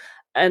has.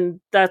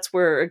 And that's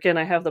where, again,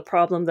 I have the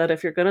problem that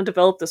if you're going to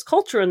develop this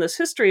culture and this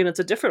history and it's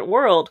a different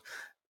world,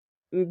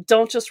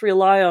 don't just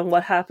rely on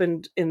what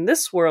happened in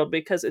this world,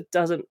 because it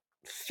doesn't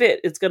fit.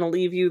 It's going to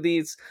leave you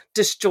these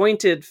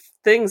disjointed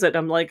things that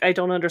I'm like, I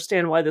don't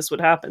understand why this would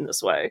happen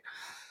this way.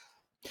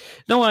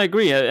 No, I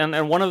agree.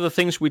 And one of the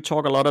things we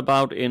talk a lot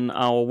about in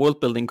our world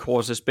building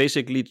course is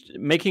basically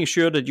making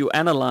sure that you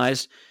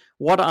analyze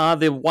what are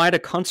the wider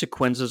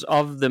consequences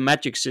of the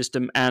magic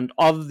system and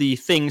of the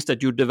things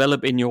that you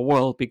develop in your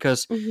world,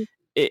 because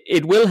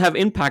it will have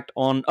impact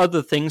on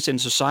other things in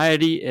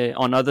society,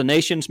 on other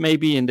nations,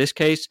 maybe in this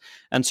case,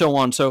 and so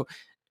on. So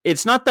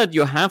it's not that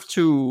you have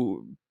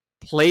to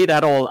play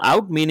that all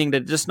out, meaning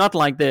that it's not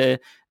like the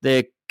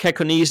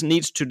Kekonese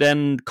needs to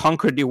then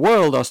conquer the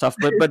world or stuff,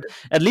 but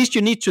at least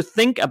you need to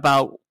think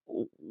about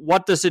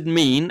what does it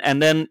mean,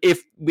 and then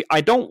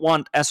I don't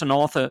want, as an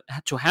author,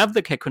 to have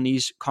the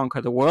Kekonese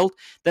conquer the world,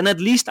 then at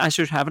least I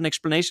should have an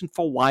explanation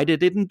for why they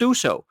didn't do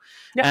so.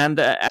 And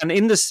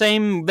in the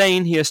same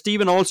vein here,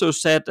 Stephen also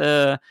said,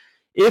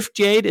 if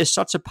Jade is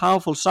such a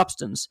powerful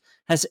substance,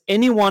 has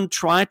anyone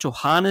tried to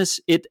harness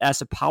it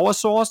as a power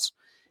source?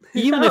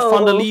 Even if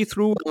Fonda Lee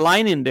threw a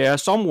line in there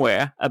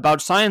somewhere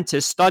about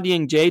scientists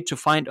studying Jade to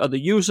find other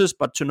uses,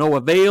 but to no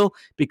avail,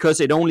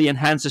 because it only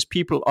enhances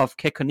people of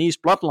Kekonese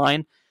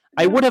bloodline,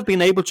 I would have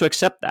been able to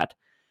accept that.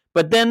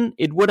 But then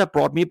it would have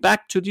brought me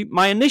back to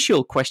my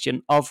initial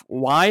question of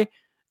why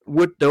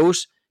would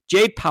those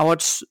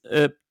Jade-powered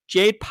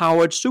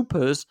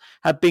supers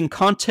have been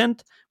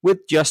content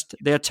with just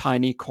their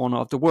tiny corner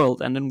of the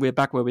world? And then we're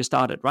back where we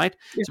started, right?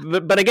 Yeah.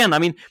 But again, I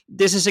mean,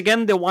 this is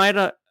again the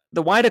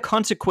wider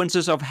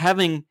consequences of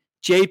having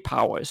Jade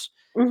powers.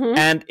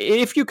 And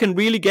if you can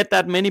really get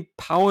that many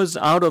powers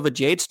out of a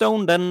Jade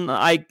stone, then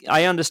I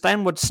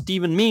understand what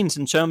Stephen means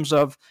in terms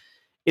of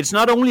it's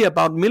not only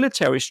about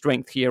military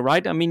strength here,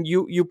 right? I mean,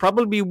 you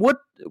probably would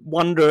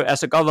wonder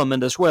as a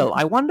government as well.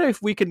 I wonder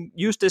if we can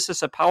use this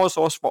as a power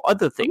source for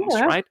other things,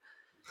 right?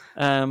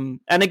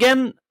 And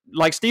again,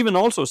 like Stephen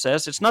also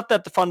says, it's not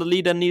that the Fonda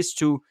leader needs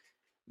to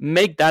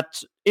make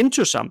that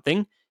into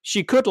something.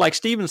 She could, like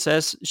Stephen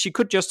says, she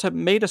could just have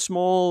made a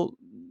small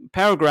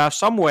paragraph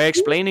somewhere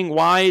explaining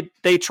why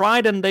they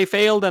tried and they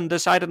failed and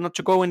decided not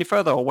to go any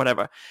further or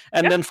whatever.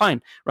 And then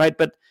fine, right?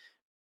 But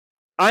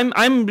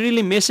I'm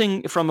really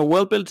missing from a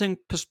world building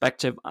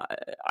perspective.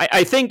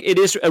 I think it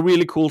is a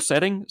really cool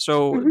setting,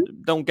 so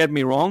don't get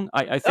me wrong.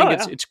 I think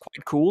it's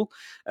quite cool.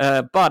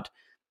 But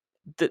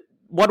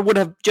what would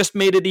have just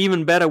made it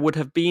even better would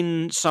have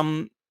been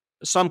some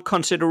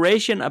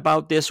consideration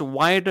about this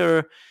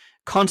wider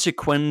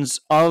consequence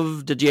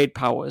of the Jade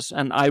powers,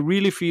 and I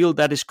really feel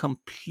that is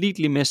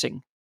completely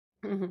missing.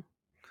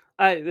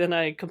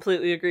 I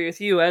completely agree with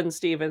you and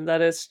Stephen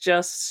that it's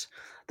just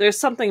there's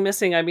something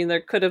missing. I mean,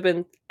 there could have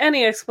been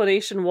any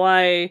explanation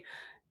why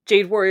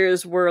Jade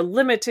warriors were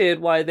limited,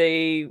 why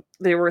they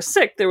were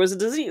sick, there was a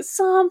disease,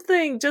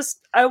 something.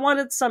 Just I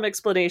wanted some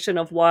explanation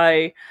of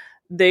why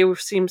they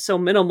seemed so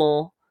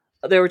minimal.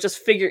 They were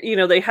just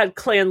they had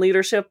clan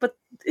leadership, but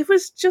it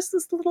was just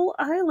this little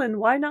island.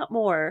 Why not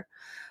more?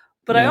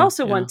 But I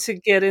also want to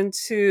get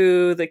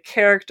into the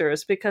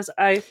characters, because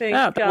I think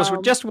that was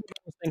just what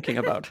I was thinking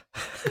about.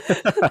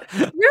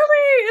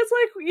 Really? It's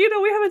like,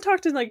 we haven't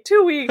talked in like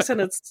 2 weeks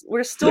and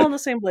we're still on the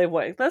same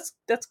wavelength.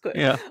 That's good.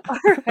 Yeah. All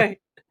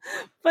right.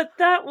 But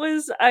that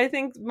was, I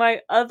think,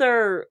 my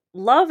other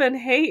love and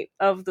hate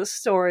of the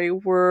story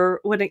were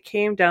when it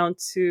came down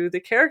to the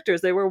characters.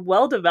 They were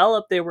well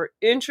developed. They were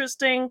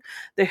interesting.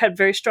 They had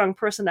very strong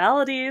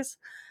personalities.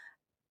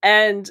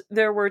 And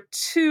there were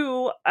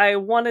two I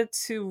wanted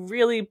to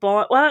really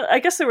bond. Well, I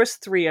guess there was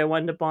three I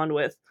wanted to bond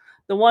with.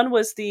 The one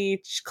was the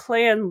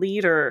clan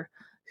leader,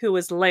 who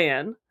was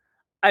Lan.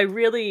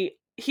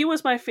 He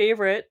was my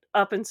favorite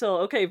up until,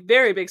 okay,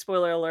 very big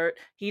spoiler alert,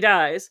 he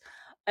dies.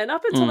 And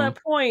up until that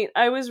point,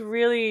 I was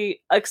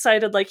really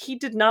excited. Like, he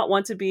did not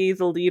want to be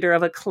the leader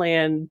of a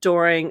clan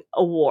during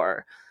a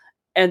war.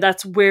 And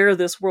that's where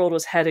this world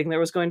was heading. There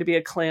was going to be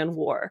a clan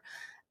war.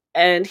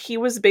 And he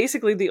was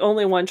basically the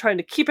only one trying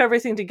to keep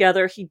everything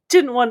together. He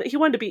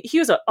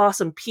was an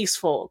awesome,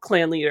 peaceful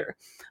clan leader.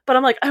 But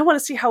I'm like, I want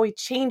to see how he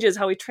changes,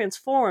 how he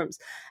transforms.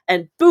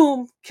 And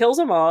boom, kills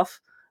him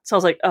off. So I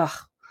was like, ugh.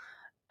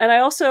 And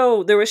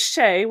there was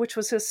Shay, which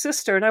was his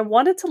sister, and I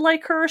wanted to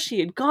like her. She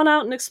had gone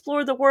out and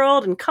explored the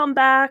world and come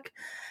back.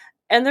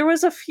 And there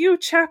was a few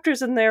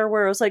chapters in there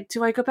where I was like,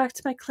 do I go back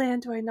to my clan?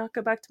 Do I not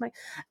go back to my...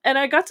 And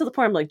I got to the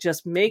point, I'm like,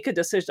 just make a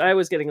decision. I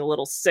was getting a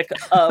little sick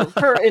of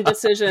her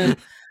indecision.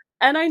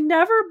 And I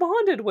never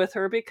bonded with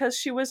her because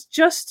she was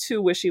just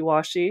too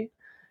wishy-washy.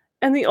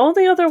 And the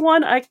only other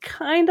one I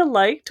kind of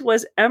liked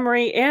was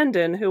Emery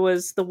Andon, who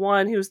was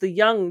the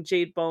young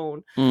Jade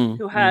Bone,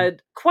 who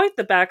had quite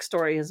the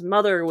backstory. His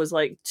mother was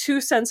like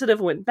too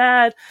sensitive, went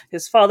bad.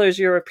 His father's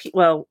European,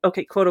 well,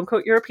 okay, quote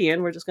unquote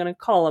European. We're just going to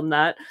call him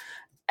that.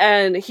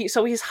 And he's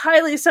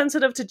highly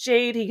sensitive to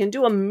Jade. He can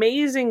do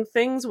amazing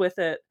things with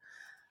it.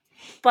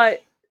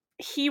 But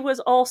he was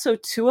also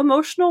too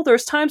emotional.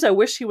 There's times I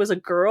wish he was a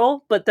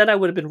girl, but then I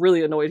would have been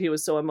really annoyed he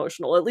was so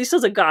emotional. At least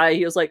as a guy,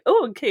 he was like,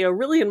 oh, okay, a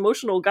really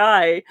emotional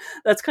guy.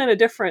 That's kind of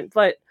different.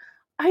 But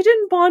I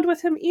didn't bond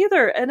with him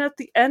either. And at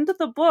the end of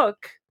the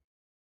book,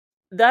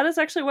 that is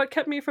actually what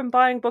kept me from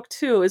buying book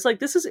 2. It's like,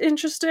 this is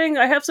interesting.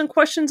 I have some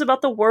questions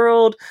about the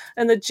world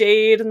and the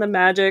Jade and the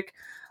magic,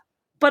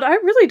 but I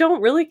really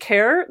don't really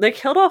care. They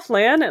killed off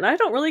Lan, and I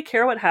don't really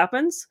care what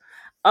happens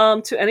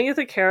to any of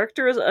the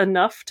characters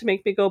enough to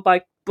make me go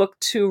buy book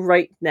 2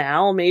 right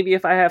now, maybe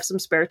if I have some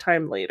spare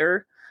time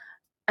later.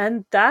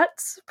 And that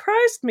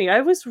surprised me.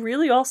 I was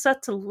really all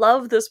set to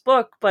love this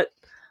book, but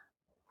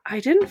I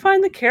didn't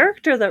find the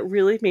character that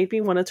really made me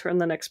want to turn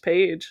the next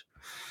page.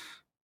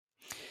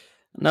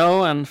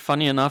 No, and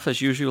funny enough,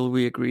 as usual,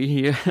 we agree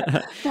here.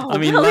 Oh, I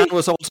mean, really? Lan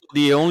was also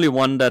the only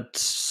one that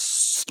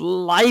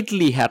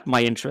slightly had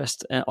my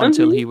interest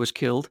until he was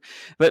killed.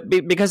 But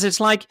because it's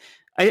like,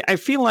 I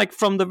feel like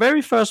from the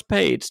very first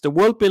page, the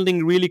world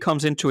building really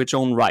comes into its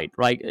own right?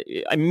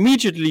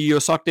 Immediately you're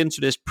sucked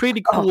into this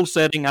pretty cool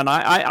setting, and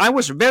I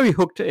was very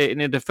hooked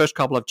in the first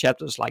couple of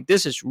chapters. Like,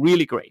 this is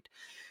really great.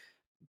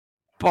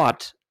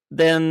 But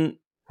then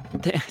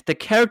the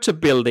character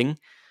building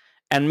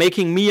and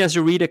making me as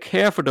a reader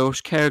care for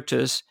those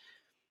characters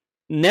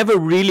never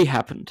really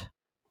happened.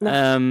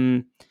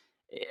 No.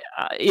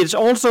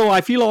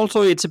 I feel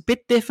also it's a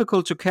bit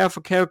difficult to care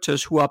for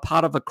characters who are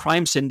part of a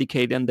crime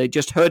syndicate and they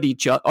just hurt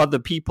other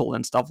people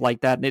and stuff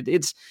like that. And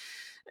it's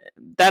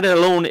that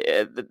alone,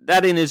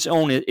 that in its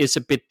own is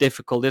a bit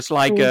difficult. It's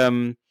like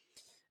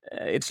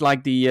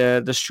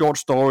the short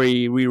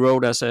story we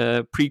wrote as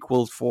a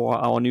prequel for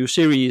our new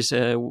series.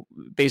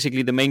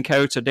 Basically, the main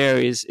character there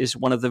is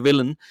one of the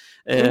villain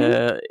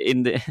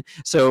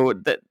so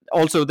that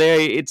also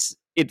there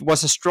it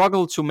was a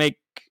struggle to make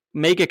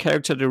a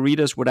character the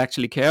readers would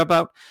actually care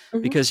about,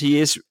 because he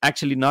is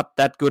actually not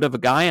that good of a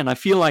guy. And I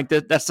feel like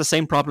that's the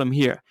same problem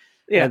here.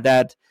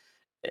 That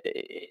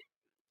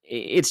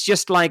it's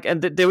just like,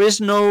 and there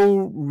is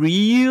no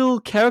real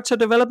character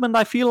development.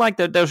 I feel like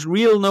that there's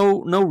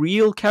no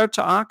real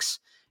character arcs.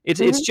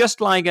 It's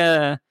just like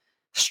a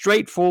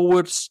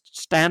straightforward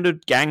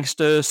standard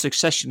gangster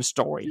succession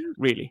story,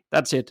 really.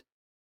 That's it.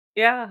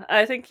 Yeah,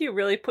 I think you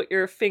really put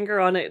your finger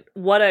on it.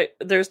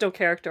 There's no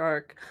character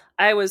arc.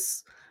 I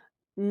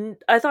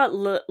thought,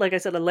 like I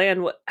said,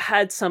 Lan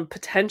had some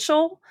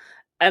potential,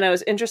 and I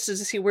was interested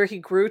to see where he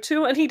grew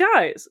to, and he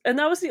dies. And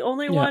that was the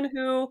only one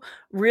who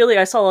really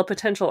I saw a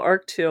potential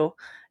arc to.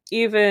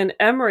 Even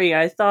Emery,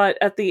 I thought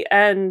at the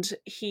end,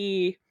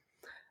 he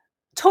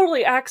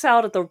totally acts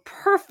out at the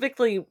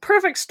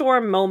perfect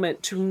storm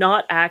moment to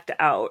not act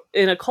out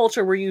in a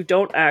culture where you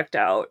don't act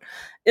out.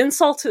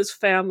 Insults his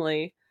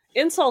family,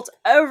 insults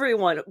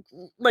everyone,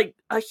 like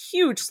a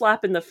huge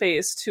slap in the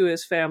face to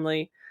his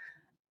family.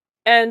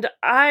 And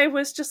I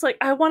was just like,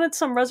 I wanted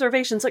some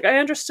reservations. Like, I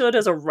understood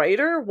as a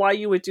writer why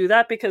you would do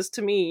that, because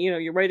to me,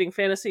 you're writing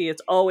fantasy,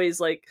 it's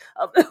always like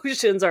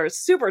emotions are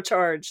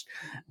supercharged.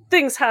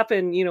 Things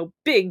happen,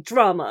 big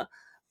drama.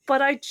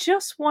 But I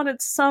just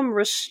wanted some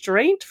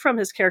restraint from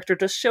his character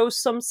to show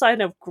some sign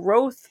of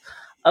growth,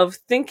 of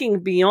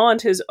thinking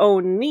beyond his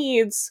own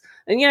needs.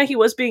 And yeah, he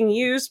was being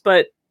used,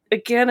 but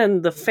again,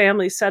 in the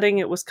family setting,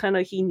 it was kind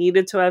of, he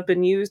needed to have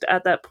been used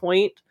at that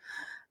point.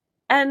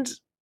 And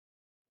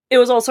it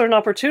was also an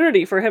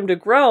opportunity for him to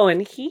grow,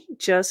 and he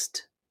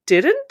just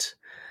didn't.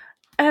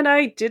 And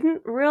I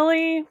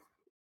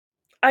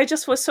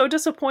just was so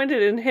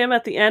disappointed in him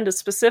at the end,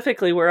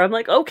 specifically, where I'm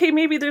like, okay,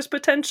 maybe there's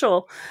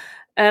potential.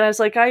 And I was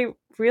like, I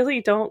really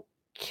don't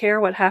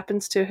care what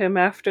happens to him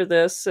after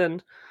this.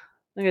 And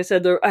like I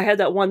said, I had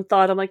that one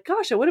thought. I'm like,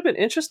 gosh, it would have been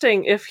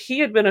interesting if he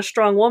had been a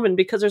strong woman,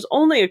 because there's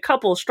only a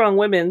couple strong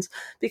women's,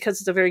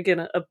 because it's very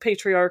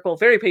patriarchal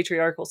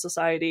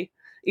society,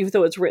 even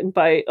though it's written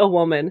by a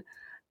woman.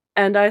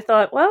 And I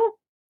thought, well,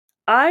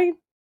 I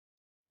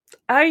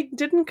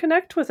didn't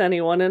connect with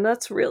anyone, and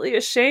that's really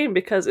a shame,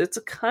 because it's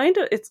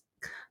the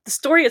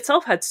story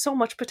itself had so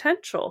much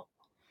potential.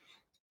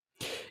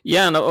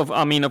 Yeah, and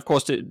of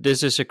course,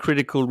 this is a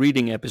critical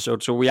reading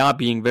episode, so we are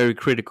being very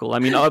critical. I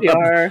mean,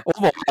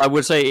 overall, I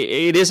would say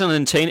it is an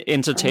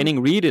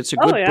entertaining read. It's a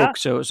good book,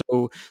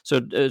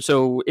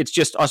 so it's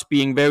just us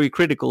being very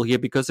critical here,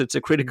 because it's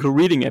a critical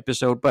reading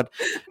episode. But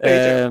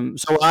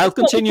so I'll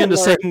continue in the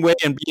same way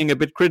and being a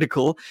bit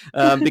critical,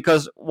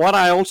 because what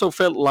I also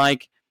felt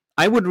like,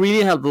 I would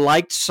really have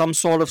liked some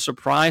sort of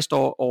surprise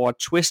or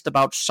twist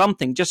about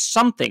something, just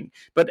something.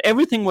 But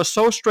everything was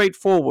so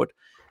straightforward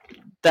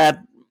that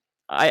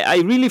I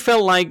really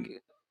felt like,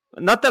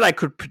 not that I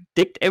could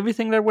predict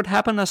everything that would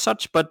happen as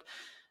such, but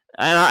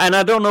and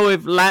I don't know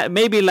if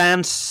maybe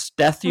Lance's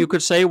death, you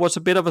could say, was a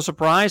bit of a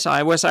surprise.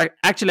 I was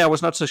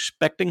not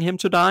suspecting him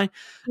to die,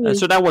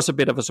 so that was a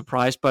bit of a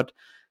surprise. But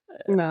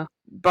no,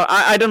 but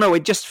I don't know.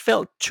 It just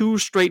felt too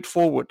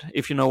straightforward,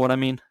 if you know what I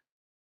mean.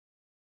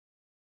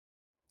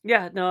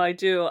 Yeah, no, I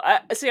do.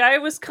 I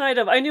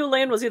knew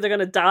Lane was either going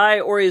to die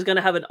or he's going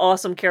to have an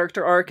awesome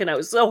character arc, and I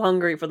was so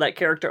hungry for that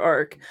character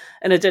arc,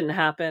 and it didn't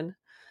happen.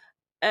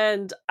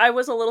 And I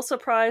was a little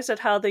surprised at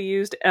how they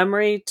used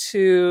Emery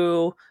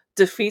to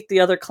defeat the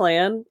other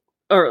clan.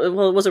 Or,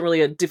 well, it wasn't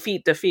really a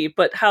defeat,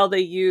 but how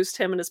they used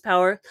him and his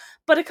power.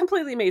 But it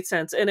completely made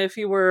sense. And if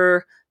you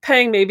were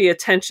paying maybe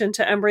attention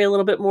to Emery a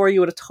little bit more,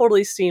 you would have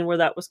totally seen where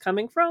that was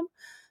coming from.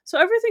 So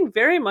everything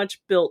very much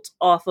built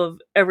off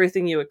of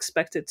everything you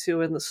expected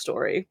to in the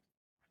story.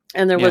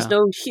 And there was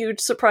no huge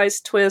surprise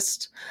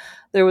twist.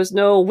 There was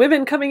no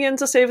women coming in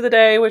to save the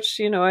day,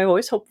 which, I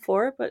always hoped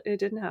for, but it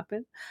didn't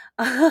happen.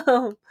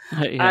 No,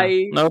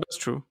 that's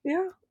true.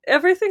 Yeah.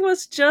 Everything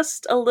was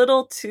just a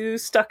little too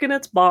stuck in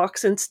its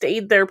box and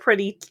stayed there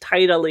pretty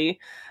tidily.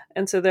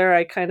 And so there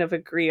I kind of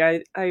agree.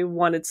 I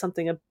wanted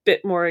something a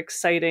bit more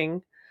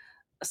exciting,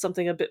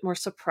 something a bit more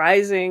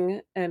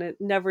surprising, and it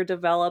never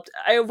developed.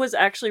 I was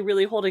actually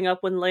really holding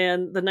up when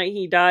Lan, the night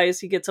he dies,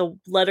 he gets a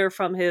letter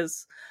from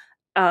his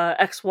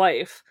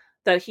ex-wife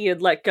that he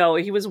had let go.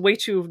 He was way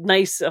too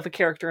nice of a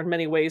character in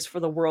many ways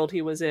for the world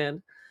he was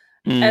in.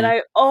 And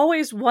I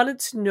always wanted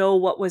to know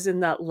what was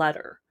in that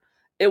letter.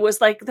 It was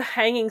like the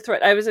hanging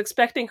thread. I was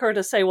expecting her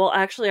to say, well,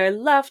 actually I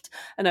left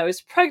and I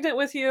was pregnant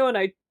with you,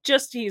 and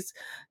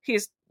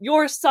he's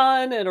your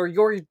son or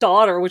your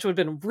daughter, which would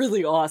have been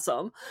really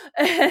awesome.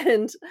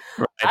 And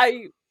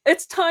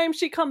it's time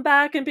she come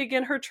back and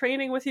begin her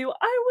training with you.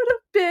 I would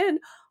have been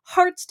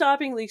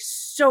heart-stoppingly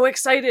so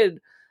excited.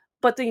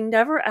 But they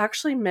never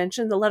actually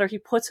mentioned the letter. He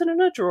puts it in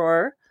a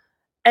drawer,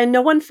 and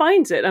no one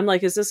finds it. I'm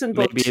like, is this in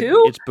book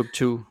 2? It's book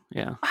 2,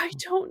 yeah. I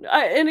don't.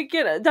 And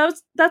again,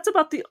 that's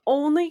about the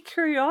only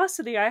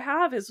curiosity I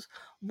have, is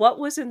what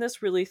was in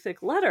this really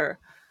thick letter.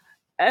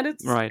 And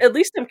it's at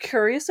least I'm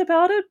curious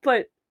about it.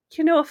 But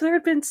if there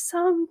had been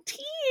some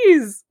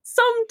tease,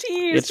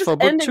 it's just for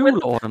book 2,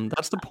 Autumn.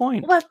 That's the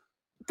point.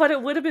 But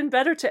it would have been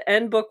better to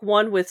end book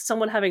 1 with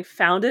someone having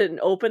found it and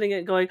opening it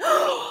and going,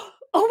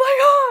 oh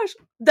my gosh!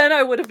 Then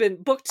I would have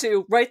been book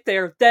 2 right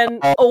there. Then,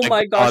 oh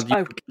my gosh. You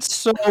would get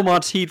so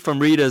much heat from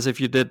readers if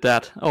you did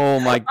that. Oh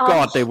my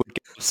god, they would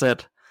get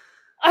upset.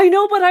 I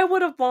know, but I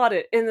would have bought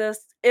it in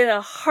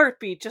a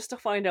heartbeat just to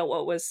find out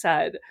what was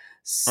said.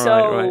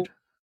 So right.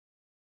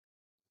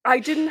 I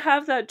didn't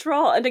have that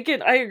draw. And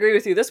again, I agree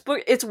with you. This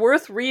book, it's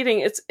worth reading.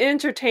 It's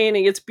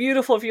entertaining. It's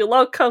beautiful. If you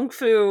love Kung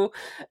Fu,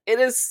 it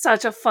is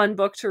such a fun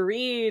book to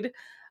read.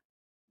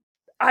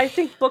 I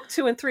think book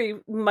 2 and 3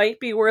 might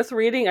be worth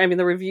reading. I mean,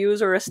 the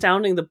reviews are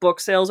astounding. The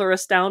book sales are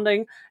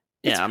astounding.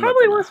 It's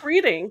probably worth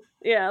reading.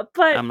 Yeah,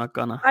 but I'm not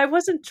gonna. I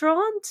wasn't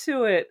drawn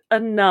to it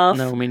enough.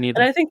 No, me neither.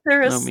 And I think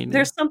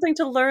there's something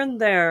to learn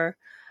there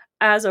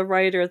as a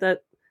writer,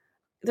 that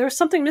there's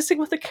something missing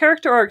with the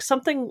character arc.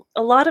 Something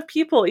a lot of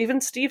people, even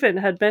Stephen,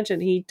 had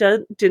mentioned. He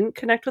didn't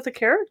connect with the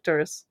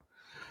characters.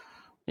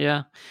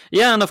 Yeah,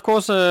 and of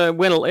course,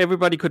 well,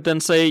 everybody could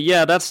then say,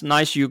 "Yeah, that's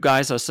nice. You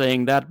guys are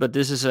saying that, but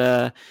this is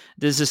a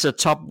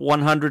top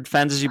 100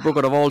 fantasy book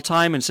of all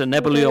time. It's a It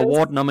Nebula is.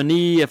 Award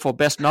nominee for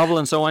best novel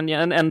and so on."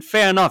 Yeah, and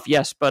fair enough,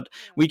 yes, but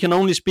we can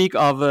only speak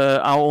of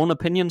our own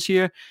opinions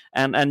here,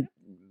 and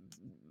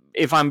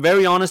if I'm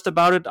very honest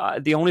about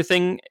it, the only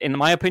thing, in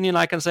my opinion,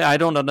 I can say I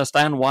don't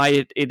understand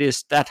why it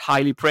is that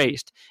highly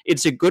praised.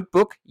 It's a good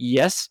book,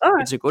 yes. All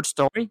right. It's a good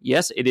story,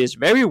 yes. It is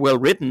very well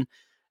written,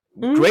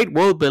 Mm-hmm. great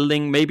world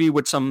building, maybe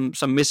with some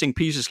missing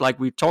pieces like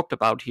we talked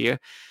about here.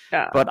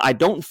 Yeah. But I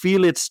don't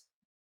feel it's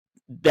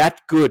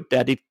that good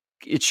that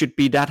it should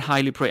be that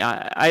highly praised.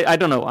 I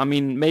don't know. I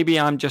mean, maybe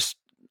I'm just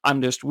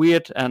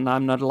weird and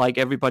I'm not like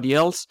everybody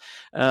else.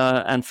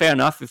 And fair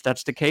enough if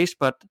that's the case,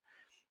 but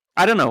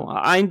I don't know.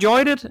 I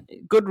enjoyed it.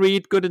 Good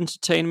read, good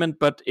entertainment.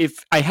 But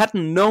if I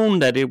hadn't known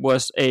that it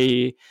was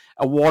a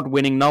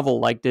award-winning novel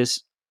like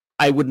this,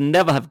 I would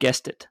never have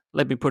guessed it.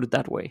 Let me put it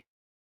that way.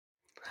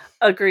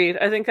 Agreed.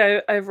 I think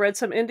I've read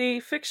some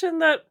indie fiction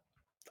that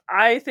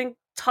I think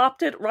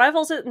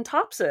rivals it, and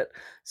tops it.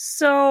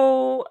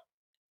 So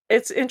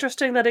it's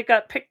interesting that it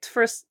got picked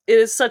for. It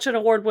is such an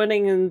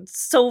award-winning and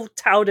so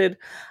touted.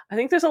 I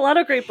think there's a lot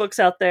of great books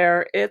out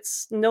there.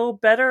 It's no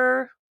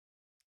better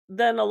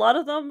than a lot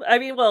of them. I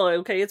mean, well,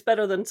 okay, it's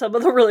better than some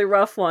of the really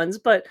rough ones,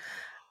 but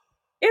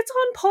it's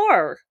on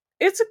par.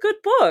 It's a good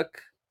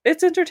book.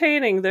 It's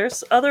entertaining.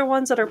 There's other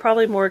ones that are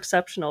probably more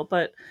exceptional,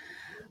 but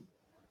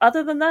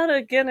other than that,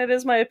 again, it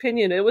is my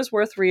opinion. It was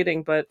worth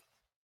reading, but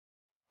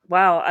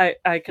wow,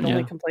 I can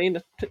only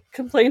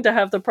complain to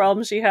have the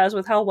problems she has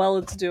with how well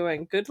it's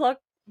doing. Good luck.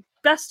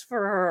 Best for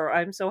her.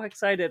 I'm so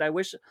excited. I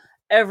wish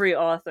every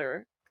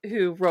author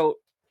who wrote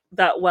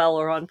that well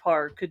or on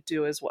par could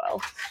do as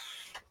well.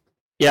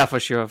 Yeah, for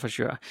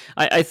sure.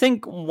 I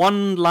think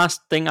one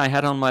last thing I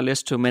had on my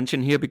list to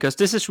mention here, because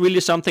this is really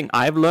something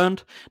I've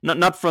learned,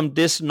 not from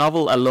this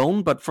novel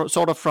alone, but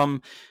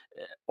from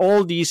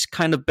all these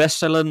kind of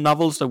bestseller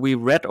novels that we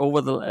read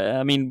over the.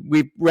 I mean,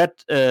 we read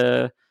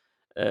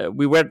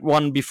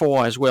one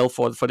before as well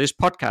for this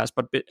podcast,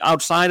 but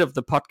outside of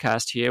the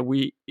podcast here,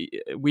 we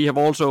have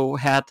also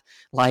had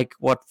like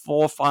 4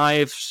 or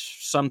 5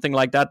 something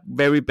like that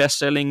very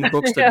best-selling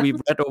books that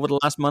we've read over the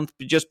last month,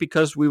 just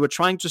because we were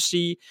trying to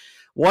see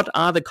what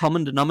are the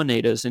common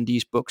denominators in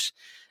these books.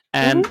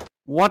 And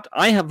what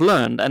I have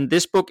learned, and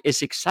this book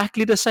is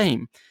exactly the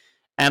same,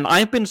 and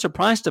I've been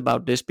surprised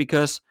about this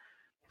because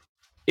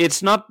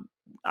it's not,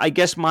 I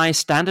guess, my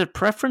standard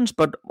preference,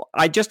 but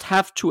I just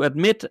have to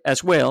admit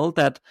as well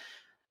that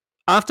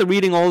after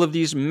reading all of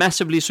these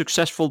massively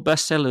successful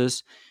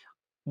bestsellers,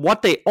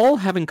 what they all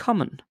have in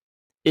common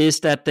is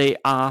that they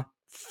are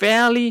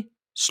fairly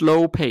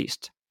slow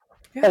paced.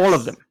 Yes. All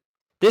of them.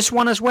 This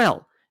one as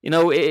well. You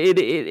know,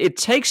 it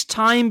takes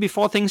time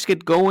before things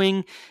get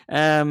going.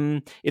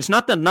 It's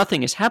not that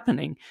nothing is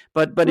happening,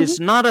 but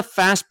it's not a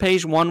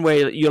fast-paced one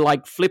where you're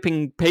like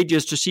flipping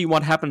pages to see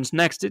what happens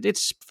next.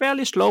 It's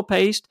fairly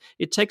slow-paced.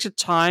 It takes a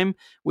time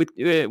where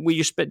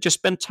you just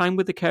spend time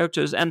with the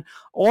characters. And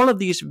all of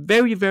these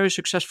very, very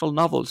successful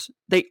novels,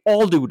 they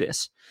all do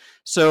this.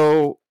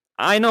 So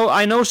I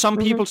know some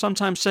people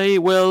sometimes say,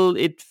 well,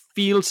 it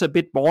feels a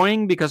bit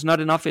boring because not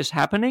enough is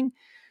happening.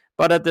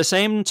 But at the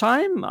same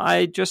time,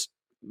 I just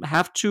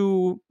have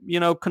to,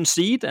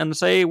 concede and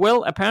say,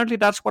 well, apparently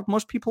that's what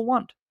most people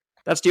want.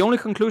 That's the only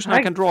conclusion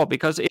I can draw,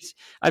 because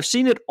I've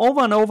seen it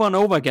over and over and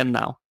over again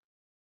now.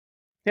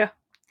 Yeah.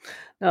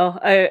 No,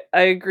 I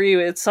agree.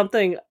 It's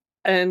something,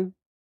 and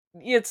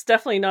it's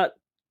definitely not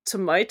to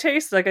my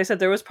taste. Like I said,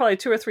 there was probably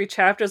 2 or 3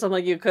 chapters I'm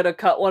like, you could have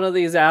cut one of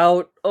these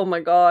out. Oh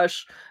my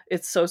gosh,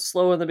 it's so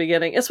slow in the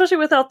beginning, especially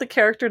without the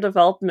character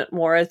development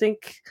more. I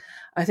think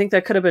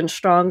that could have been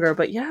stronger,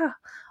 but yeah,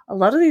 a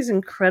lot of these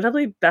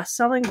incredibly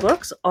best-selling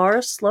books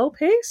are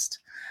slow-paced,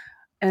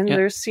 and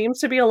there seems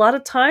to be a lot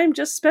of time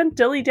just spent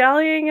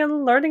dilly-dallying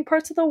and learning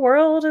parts of the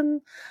world.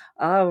 And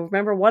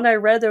remember one I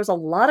read, there was a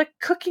lot of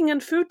cooking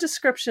and food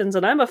descriptions,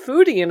 and I'm a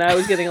foodie, and I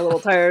was getting a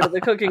little tired of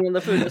the cooking and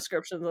the food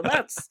descriptions, and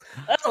that's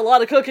a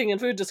lot of cooking and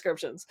food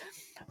descriptions.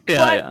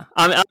 Yeah.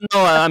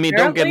 I mean,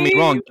 don't get me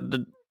wrong.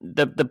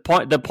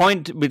 The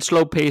point with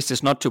slow pace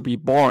is not to be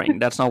boring.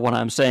 That's not what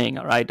I'm saying.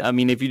 All right. I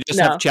mean, if you just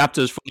have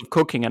chapters full of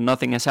cooking and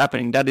nothing is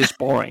happening, that is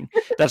boring.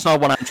 That's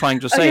not what I'm trying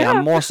to say.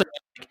 I'm more saying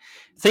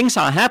things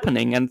are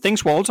happening, and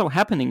things were also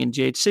happening in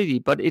Jade City,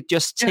 but it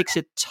just takes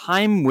it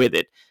time with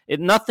it.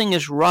 Nothing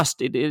is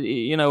rushed.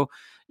 It's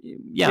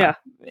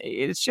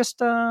just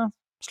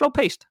slow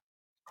paced.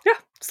 Yeah,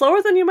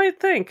 slower than you might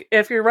think.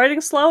 If you're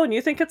writing slow and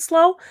you think it's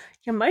slow,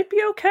 you might be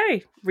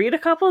okay. Read a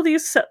couple of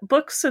these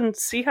books and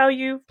see how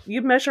you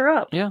measure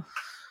up. Yeah.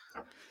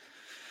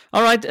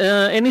 All right.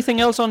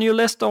 Anything else on your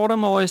list,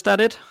 Autumn, or is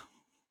that it?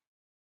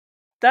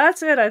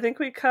 That's it. I think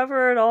we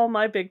covered all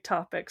my big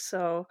topics.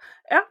 So,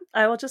 yeah,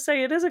 I will just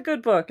say it is a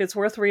good book. It's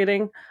worth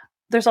reading.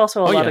 There's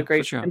also a lot of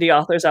great indie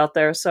authors out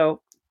there.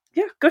 So,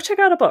 yeah, go check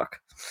out a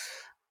book.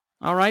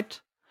 All right.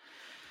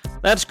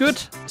 That's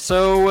good.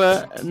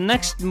 So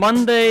next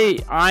Monday,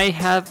 I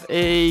have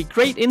a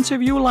great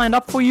interview lined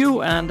up for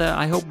you, and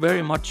I hope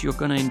very much you're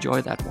going to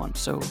enjoy that one.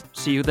 So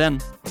see you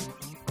then.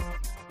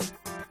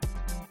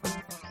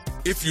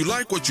 If you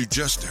like what you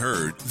just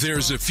heard,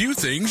 there's a few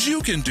things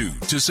you can do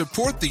to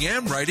support the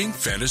AmWriting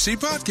Fantasy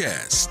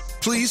Podcast.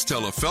 Please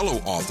tell a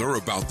fellow author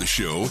about the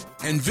show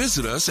and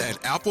visit us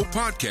at Apple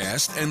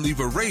Podcast and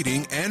leave a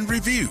rating and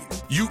review.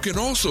 You can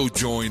also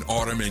join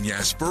Autumn and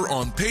Jasper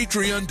on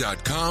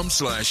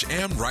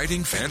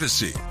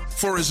patreon.com/AmWritingFantasy.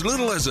 For as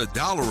little as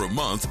 $1 a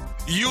month,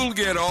 you'll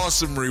get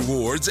awesome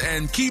rewards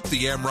and keep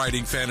the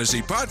AmWriting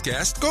Fantasy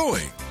Podcast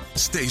going.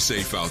 Stay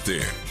safe out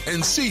there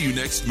and see you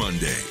next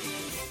Monday.